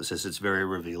Paul. It says it's very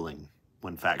revealing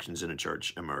when factions in a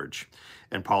church emerge.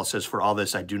 And Paul says, for all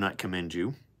this, I do not commend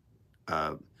you.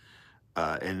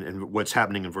 And what's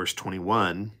happening in verse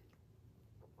 21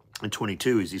 and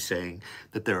 22 is he's saying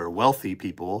that there are wealthy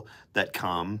people that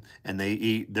come and they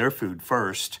eat their food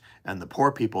first, and the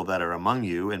poor people that are among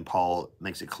you, and Paul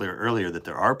makes it clear earlier that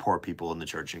there are poor people in the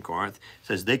church in Corinth,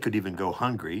 says they could even go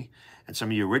hungry. And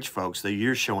some of you rich folks,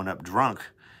 you're showing up drunk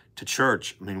to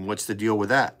church. I mean, what's the deal with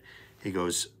that? He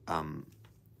goes,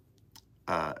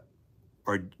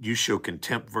 or you show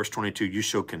contempt, verse 22, you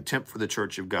show contempt for the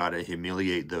church of God and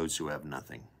humiliate those who have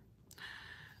nothing.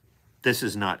 This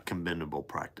is not commendable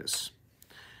practice.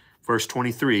 Verse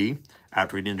 23,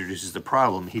 after he introduces the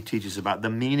problem, he teaches about the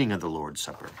meaning of the Lord's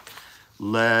Supper.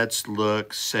 Let's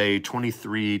look, say,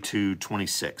 23 to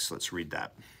 26. Let's read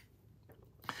that.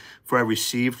 For I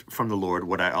received from the Lord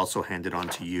what I also handed on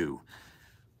to you,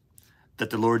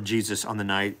 that the Lord Jesus on the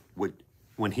night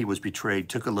when he was betrayed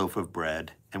took a loaf of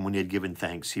bread, and when he had given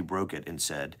thanks, he broke it and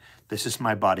said, this is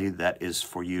my body that is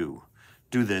for you.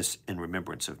 Do this in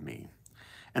remembrance of me.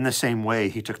 In the same way,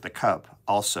 he took the cup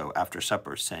also after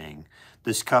supper, saying,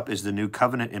 this cup is the new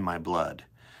covenant in my blood.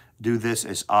 Do this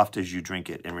as oft as you drink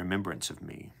it in remembrance of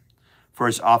me. For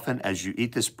as often as you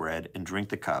eat this bread and drink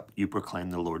the cup, you proclaim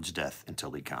the Lord's death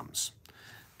until he comes.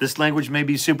 This language may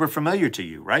be super familiar to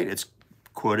you, right? It's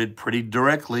quoted pretty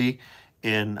directly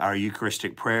in our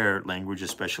Eucharistic prayer language,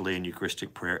 especially in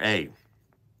Eucharistic prayer A.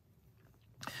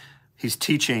 He's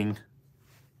teaching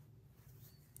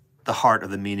the heart of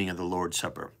the meaning of the Lord's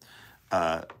Supper.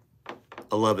 I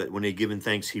love it. When he had given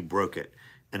thanks, he broke it.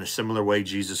 In a similar way,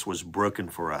 Jesus was broken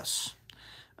for us.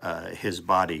 His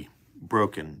body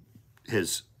broken.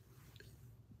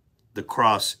 The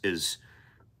cross is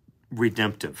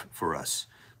redemptive for us.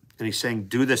 And he's saying,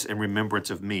 do this in remembrance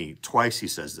of me. Twice he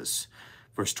says this,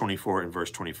 verse 24 and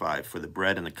verse 25, for the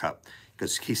bread and the cup.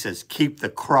 Because he says, keep the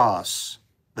cross,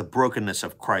 the brokenness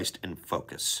of Christ in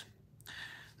focus.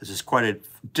 This is quite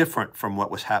different from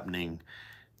what was happening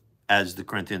as the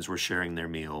Corinthians were sharing their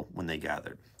meal when they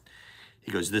gathered.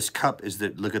 He goes, this cup is the,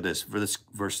 look at this, for this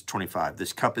verse 25,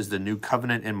 this cup is the new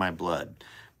covenant in my blood,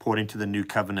 pointing to the new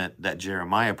covenant that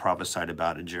Jeremiah prophesied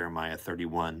about in Jeremiah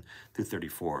 31 through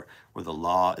 34, where the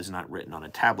law is not written on a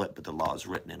tablet, but the law is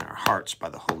written in our hearts by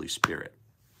the Holy Spirit.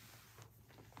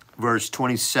 Verse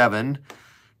 27,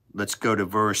 let's go to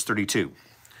verse 32.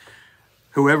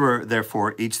 Whoever,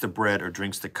 therefore, eats the bread or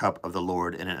drinks the cup of the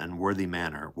Lord in an unworthy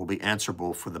manner will be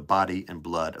answerable for the body and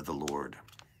blood of the Lord.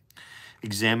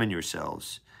 Examine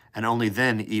yourselves, and only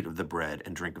then eat of the bread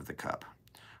and drink of the cup.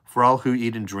 For all who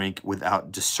eat and drink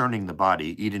without discerning the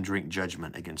body eat and drink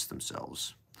judgment against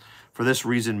themselves. For this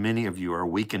reason many of you are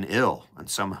weak and ill, and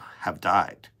some have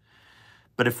died.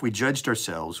 But if we judged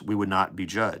ourselves, we would not be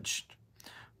judged.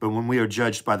 But when we are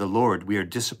judged by the Lord, we are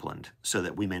disciplined, so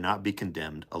that we may not be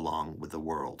condemned along with the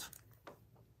world.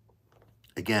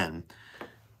 Again,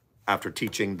 after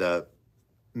teaching the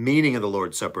meaning of the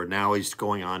Lord's Supper, now he's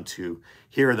going on to,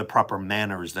 here are the proper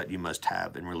manners that you must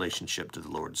have in relationship to the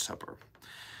Lord's Supper.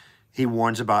 He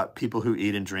warns about people who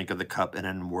eat and drink of the cup in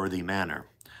an unworthy manner.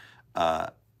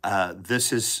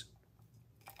 This has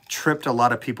tripped a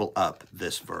lot of people up,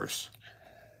 this verse.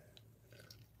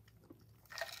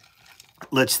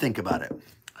 Let's think about it.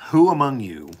 Who among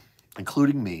you,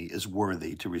 including me, is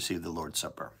worthy to receive the Lord's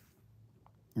Supper?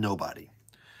 Nobody.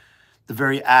 The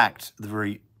very act, the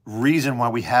very reason why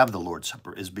we have the Lord's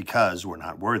Supper is because we're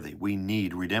not worthy. We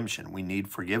need redemption. We need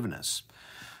forgiveness.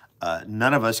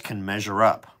 None of us can measure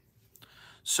up.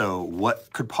 So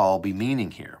what could Paul be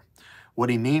meaning here? What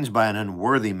he means by an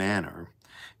unworthy manner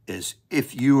is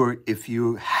if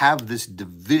you have this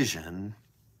division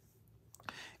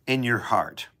in your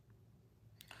heart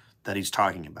that he's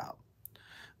talking about,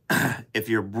 if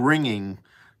you're bringing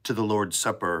to the Lord's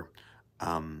Supper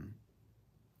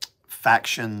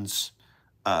factions,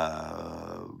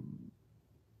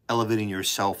 elevating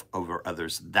yourself over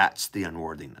others, that's the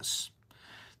unworthiness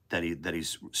that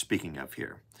he's speaking of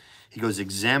here. He goes,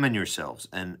 examine yourselves,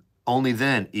 and only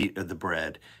then eat of the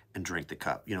bread and drink the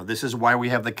cup. You know, this is why we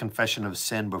have the confession of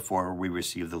sin before we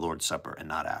receive the Lord's Supper and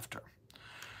not after.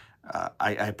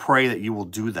 I pray that you will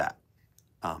do that.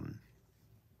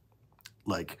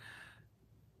 Like,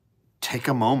 take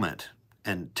a moment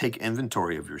and take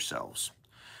inventory of yourselves.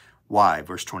 Why?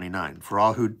 Verse 29, for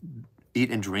all who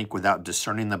eat and drink without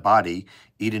discerning the body,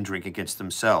 eat and drink against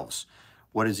themselves.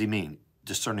 What does he mean?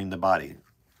 Discerning the body.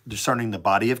 Discerning the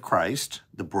body of Christ,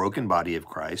 the broken body of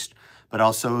Christ, but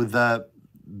also the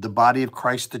body of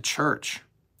Christ, the church,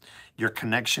 your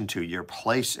connection to, your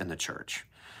place in the church.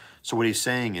 So what he's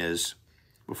saying is,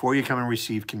 before you come and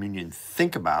receive communion,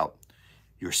 think about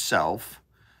yourself,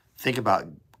 think about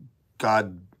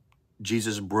God,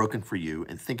 Jesus broken for you,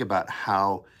 and think about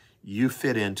how you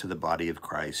fit into the body of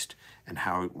Christ and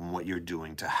what you're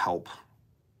doing to help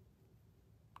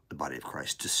the body of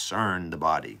Christ, discern the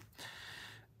body.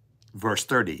 Verse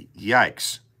 30,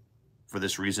 yikes. For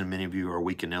this reason, many of you are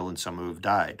weak and ill, and some who have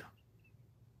died.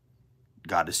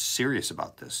 God is serious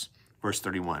about this. Verse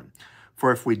 31,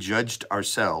 for if we judged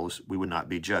ourselves, we would not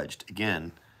be judged.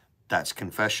 Again, that's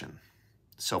confession,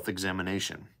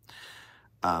 self-examination.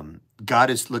 God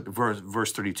is, look,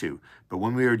 verse 32, but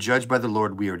when we are judged by the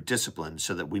Lord, we are disciplined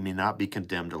so that we may not be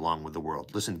condemned along with the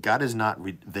world. Listen, God is not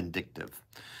vindictive.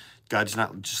 God's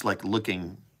not just like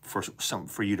looking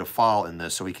for you to fall in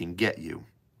this so he can get you.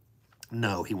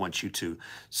 No, he wants you to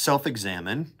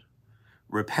self-examine,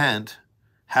 repent,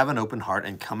 have an open heart,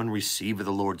 and come and receive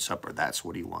the Lord's Supper. That's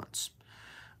what he wants.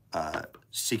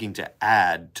 Seeking to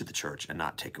add to the church and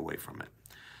not take away from it.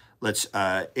 Let's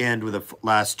end with the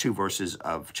last two verses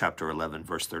of chapter 11,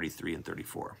 verse 33 and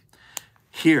 34.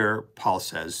 Here, Paul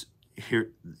says,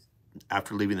 here,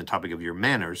 after leaving the topic of your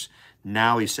manners,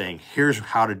 now he's saying, here's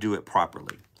how to do it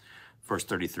properly. Verse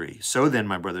 33, so then,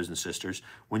 my brothers and sisters,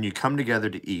 when you come together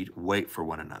to eat, wait for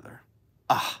one another.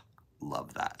 Ah,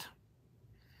 love that.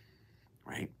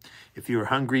 Right? If you are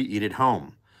hungry, eat at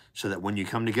home, so that when you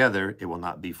come together, it will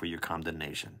not be for your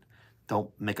condemnation.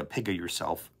 Don't make a pig of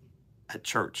yourself at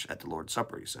church, at the Lord's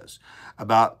Supper, he says.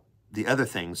 About the other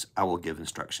things, I will give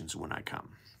instructions when I come.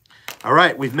 All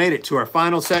right, we've made it to our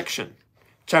final section,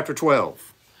 chapter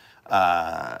 12.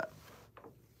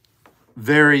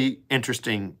 Very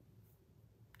interesting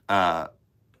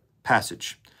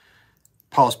passage.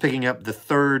 Paul's picking up the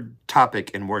third topic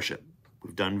in worship.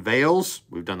 We've done veils,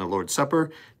 we've done the Lord's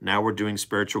Supper, now we're doing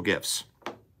spiritual gifts.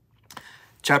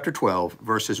 Chapter 12,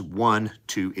 verses 1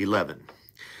 to 11.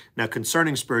 Now,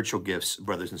 concerning spiritual gifts,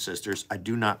 brothers and sisters, I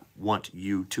do not want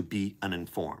you to be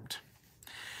uninformed.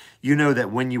 You know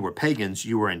that when you were pagans,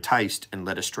 you were enticed and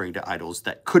led astray to idols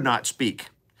that could not speak.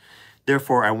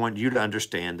 Therefore, I want you to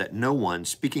understand that no one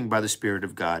speaking by the Spirit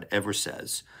of God ever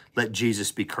says, "Let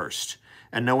Jesus be cursed."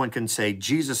 And no one can say,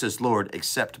 "Jesus is Lord,"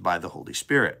 except by the Holy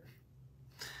Spirit.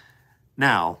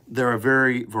 Now, there are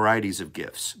varieties of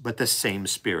gifts, but the same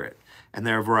Spirit. And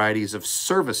there are varieties of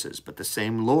services, but the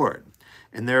same Lord.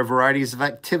 And there are varieties of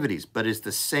activities, but it's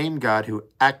the same God who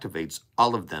activates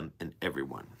all of them in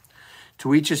everyone.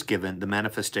 To each is given the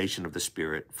manifestation of the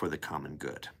Spirit for the common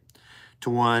good. To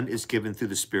one is given through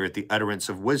the Spirit the utterance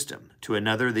of wisdom, to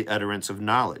another the utterance of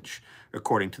knowledge,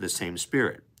 according to the same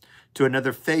Spirit, to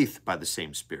another faith by the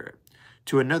same Spirit,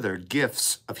 to another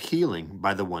gifts of healing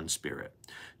by the one Spirit,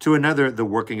 to another the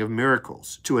working of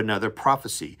miracles, to another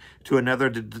prophecy, to another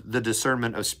the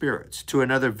discernment of spirits, to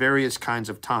another various kinds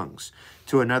of tongues,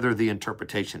 to another the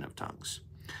interpretation of tongues.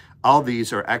 All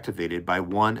these are activated by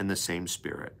one and the same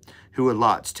Spirit, who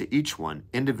allots to each one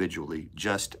individually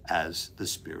just as the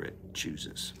Spirit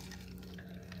chooses.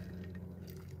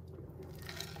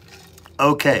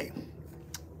 Okay.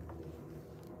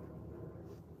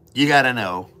 You got to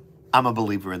know, I'm a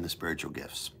believer in the spiritual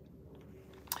gifts.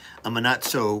 I'm a not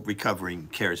so recovering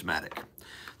charismatic.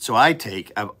 So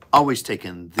I've always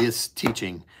taken this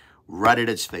teaching right at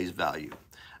its face value.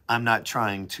 I'm not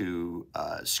trying to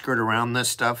skirt around this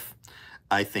stuff.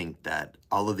 I think that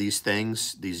all of these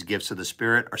things, these gifts of the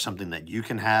Spirit, are something that you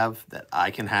can have, that I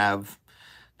can have,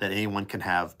 that anyone can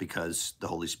have, because the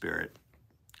Holy Spirit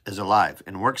is alive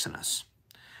and works in us.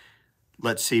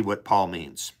 Let's see what Paul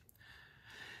means.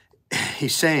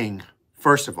 He's saying,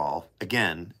 first of all,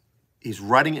 again, he's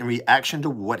writing in reaction to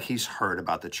what he's heard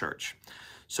about the church.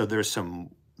 So there's some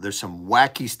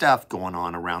wacky stuff going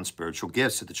on around spiritual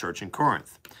gifts at the church in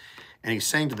Corinth. And he's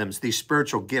saying to them, these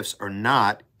spiritual gifts are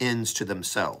not ends to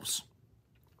themselves.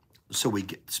 So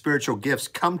spiritual gifts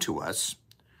come to us,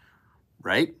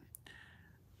 right?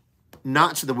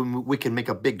 Not so that we can make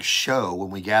a big show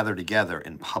when we gather together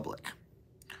in public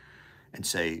and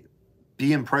say,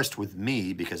 be impressed with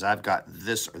me because I've got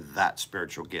this or that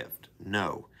spiritual gift.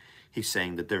 No, he's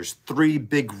saying that there's three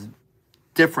big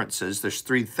differences. There's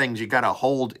three things you got to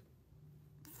hold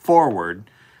forward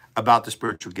about the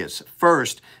spiritual gifts.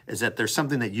 First is that there's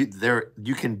something that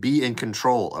you can be in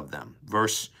control of them.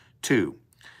 Verse 2.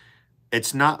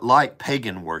 It's not like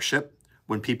pagan worship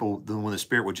when the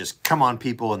Spirit would just come on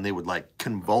people and they would like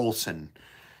convulse and,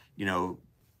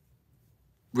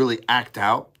 really act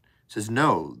out. It says,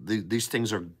 no, these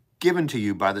things are given to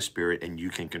you by the Spirit and you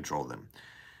can control them.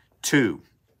 2,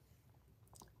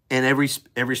 and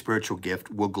every spiritual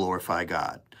gift will glorify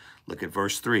God. Look at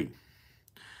verse 3.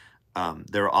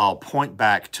 They're all point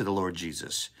back to the Lord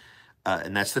Jesus.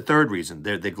 And that's the third reason.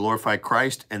 They glorify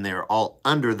Christ, and they're all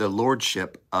under the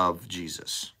lordship of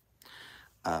Jesus.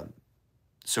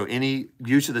 So any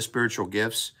use of the spiritual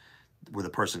gifts where the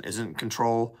person isn't in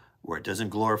control, where it doesn't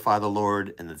glorify the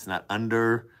Lord, and it's not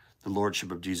under the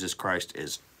lordship of Jesus Christ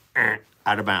is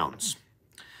out of bounds.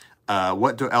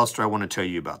 What else do I want to tell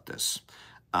you about this?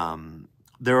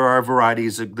 There are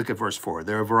varieties. Look at verse 4.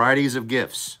 There are varieties of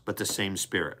gifts, but the same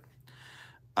Spirit.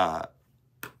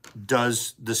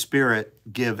 Does the Spirit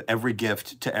give every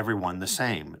gift to everyone the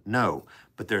same? No.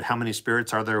 But how many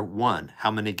spirits are there? One. How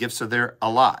many gifts are there?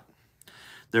 A lot.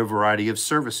 There are a variety of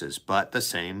services, but the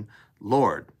same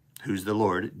Lord. Who's the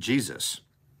Lord? Jesus.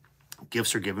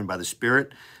 Gifts are given by the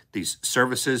Spirit. These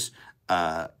services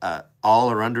all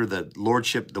are under the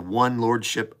lordship, the one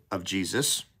lordship of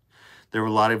Jesus. There are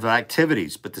a lot of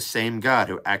activities, but the same God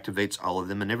who activates all of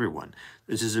them in everyone.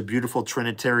 This is a beautiful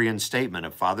Trinitarian statement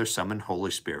of Father, Son, and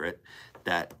Holy Spirit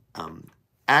that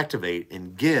activate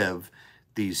and give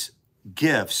these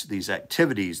gifts, these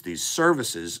activities, these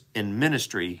services in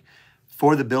ministry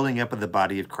for the building up of the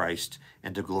body of Christ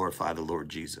and to glorify the Lord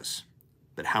Jesus.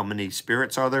 But how many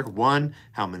spirits are there? One.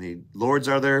 How many lords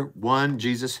are there? One.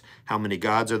 Jesus. How many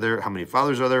gods are there? How many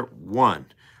fathers are there? One.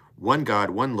 One God,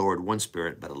 one Lord, one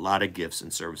Spirit, but a lot of gifts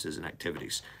and services and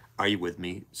activities. Are you with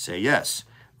me? Say yes.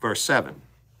 Verse 7.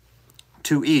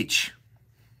 To each.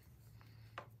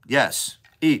 Yes,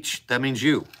 each. That means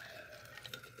you.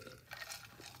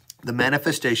 The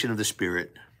manifestation of the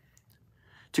Spirit.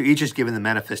 To each is given the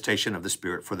manifestation of the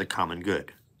Spirit for the common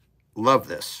good. Love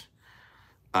this.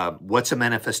 What's a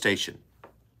manifestation?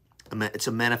 It's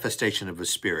a manifestation of the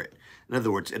Spirit. In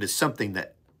other words, it is something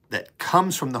that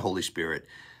comes from the Holy Spirit.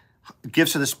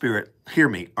 Gifts of the Spirit, hear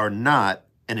me, are not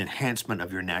an enhancement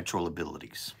of your natural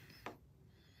abilities.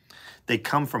 They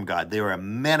come from God. They are a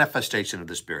manifestation of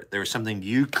the Spirit. They are something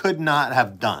you could not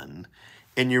have done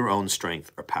in your own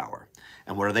strength or power.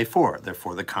 And what are they for? They're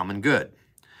for the common good.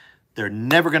 They're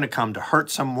never going to come to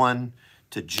hurt someone,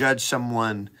 to judge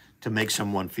someone, to make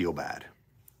someone feel bad.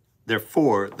 They're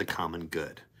for the common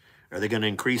good. Are they going to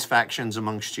increase factions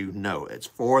amongst you? No, it's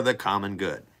for the common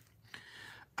good.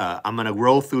 I'm going to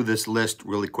roll through this list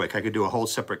really quick. I could do a whole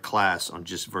separate class on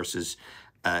just verses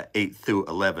 8 through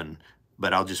 11,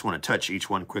 but I'll just want to touch each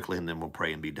one quickly and then we'll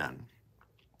pray and be done.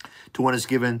 To one is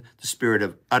given the spirit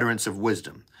of utterance of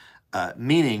wisdom,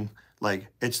 meaning like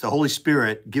it's the Holy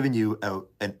Spirit giving you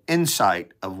an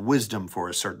insight of wisdom for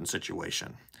a certain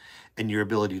situation and your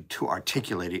ability to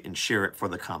articulate it and share it for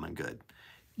the common good.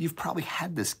 You've probably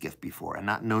had this gift before and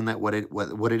not known that what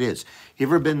it is. You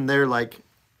ever been there like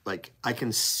I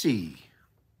can see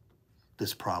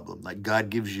this problem. Like God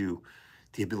gives you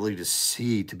the ability to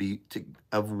see,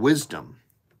 of wisdom.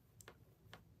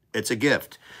 It's a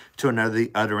gift. To another,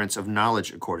 the utterance of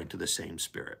knowledge according to the same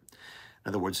Spirit. In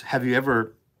other words,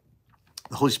 the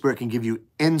Holy Spirit can give you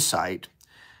insight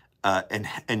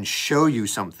and show you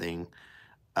something,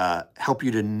 help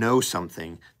you to know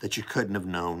something that you couldn't have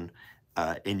known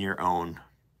in your own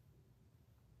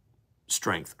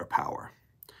strength or power.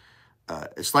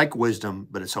 It's like wisdom,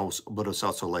 but it's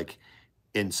also like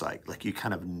insight. Like you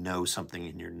kind of know something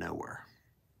and you're knower.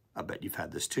 I bet you've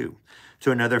had this too.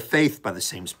 To another, faith by the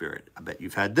same Spirit. I bet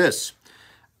you've had this.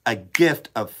 A gift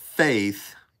of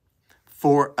faith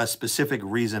for a specific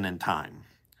reason and time.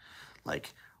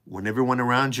 Like when everyone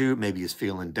around you maybe is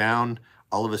feeling down,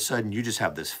 all of a sudden you just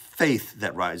have this faith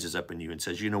that rises up in you and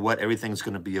says, you know what, everything's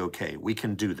going to be okay. We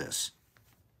can do this.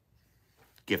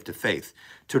 Gift of faith.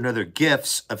 To another,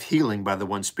 gifts of healing by the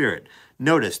one Spirit.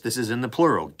 Notice this is in the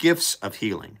plural, gifts of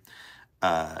healing.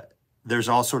 There's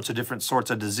all sorts of different sorts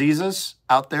of diseases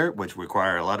out there, which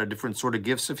require a lot of different sort of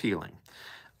gifts of healing.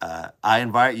 I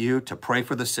invite you to pray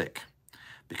for the sick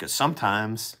because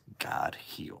sometimes God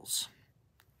heals.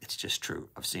 It's just true.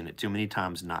 I've seen it too many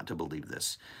times not to believe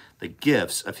this. The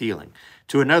gifts of healing.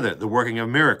 To another, the working of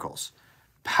miracles,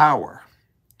 power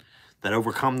that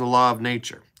overcome the law of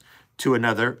nature. To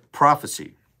another,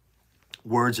 prophecy,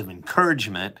 words of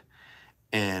encouragement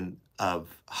and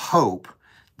of hope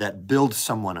that build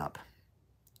someone up.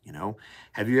 You know,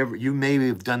 you maybe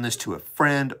have done this to a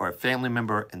friend or a family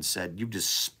member and said, you've just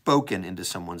spoken into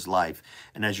someone's life.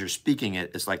 And as you're speaking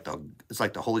it, it's like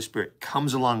the Holy Spirit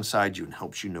comes alongside you and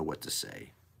helps you know what to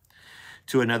say.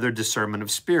 To another, discernment of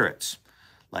spirits,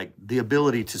 like the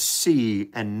ability to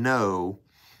see and know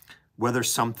whether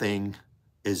something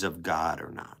is of God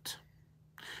or not.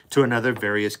 To another,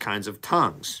 various kinds of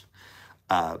tongues.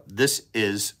 This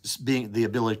is being the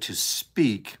ability to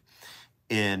speak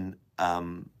in a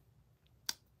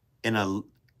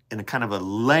kind of a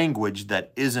language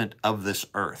that isn't of this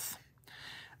earth.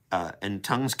 And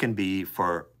tongues can be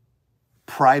for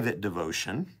private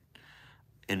devotion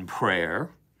in prayer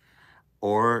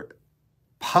or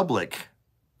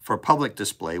for public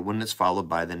display when it's followed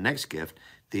by the next gift,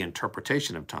 the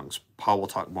interpretation of tongues. Paul will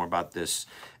talk more about this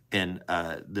in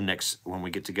when we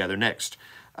get together next.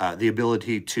 The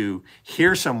ability to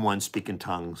hear someone speak in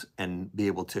tongues and be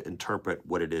able to interpret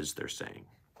what it is they're saying.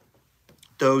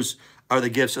 Those are the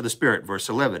gifts of the Spirit. Verse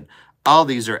 11, all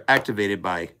these are activated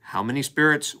by how many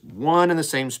spirits? One and the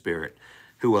same Spirit,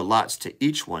 who allots to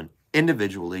each one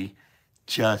individually,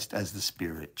 just as the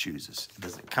Spirit chooses. It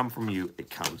doesn't come from you, it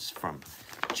comes from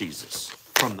Jesus,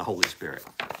 from the Holy Spirit.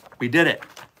 We did it.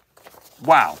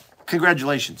 Wow.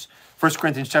 Congratulations. 1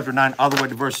 Corinthians chapter 9, all the way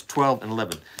to verse 12 and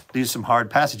 11. These are some hard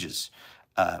passages,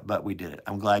 but we did it.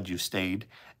 I'm glad you stayed.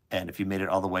 And if you made it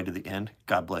all the way to the end,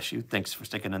 God bless you. Thanks for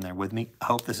sticking in there with me. I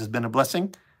hope this has been a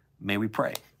blessing. May we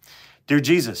pray. Dear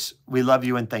Jesus, we love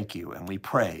you and thank you. And we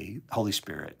pray, Holy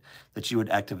Spirit, that you would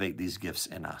activate these gifts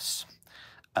in us.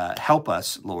 Help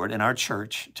us, Lord, in our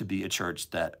church to be a church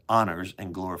that honors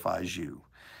and glorifies you,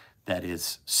 that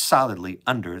is solidly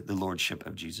under the lordship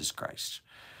of Jesus Christ.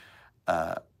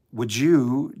 Would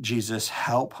you, Jesus,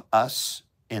 help us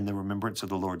in the remembrance of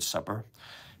the Lord's Supper?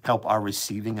 Help our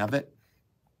receiving of it.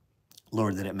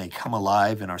 Lord, that it may come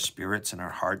alive in our spirits, in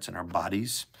our hearts, in our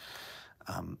bodies.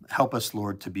 Help us,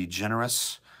 Lord, to be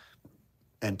generous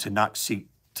and to not seek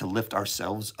to lift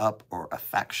ourselves up or a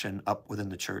faction up within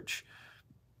the church,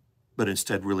 but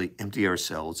instead really empty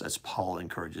ourselves as Paul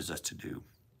encourages us to do,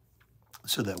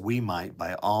 so that we might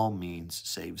by all means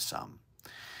save some.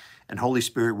 And Holy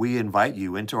Spirit, we invite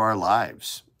you into our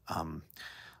lives.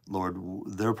 Lord,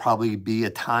 there'll probably be a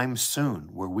time soon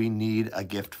where we need a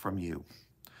gift from you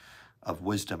of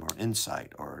wisdom or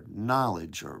insight or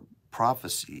knowledge or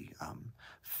prophecy,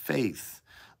 faith.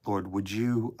 Lord, would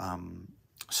you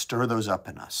stir those up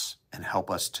in us and help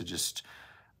us to just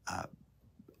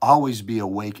always be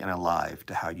awake and alive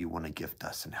to how you want to gift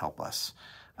us and help us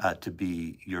to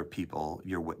be your people,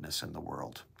 your witness in the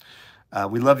world.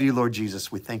 We love you, Lord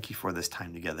Jesus. We thank you for this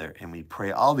time together, and we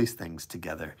pray all these things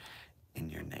together in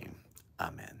your name.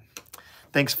 Amen.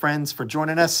 Thanks, friends, for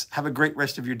joining us. Have a great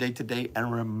rest of your day today,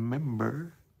 and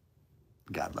remember,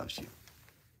 God loves you.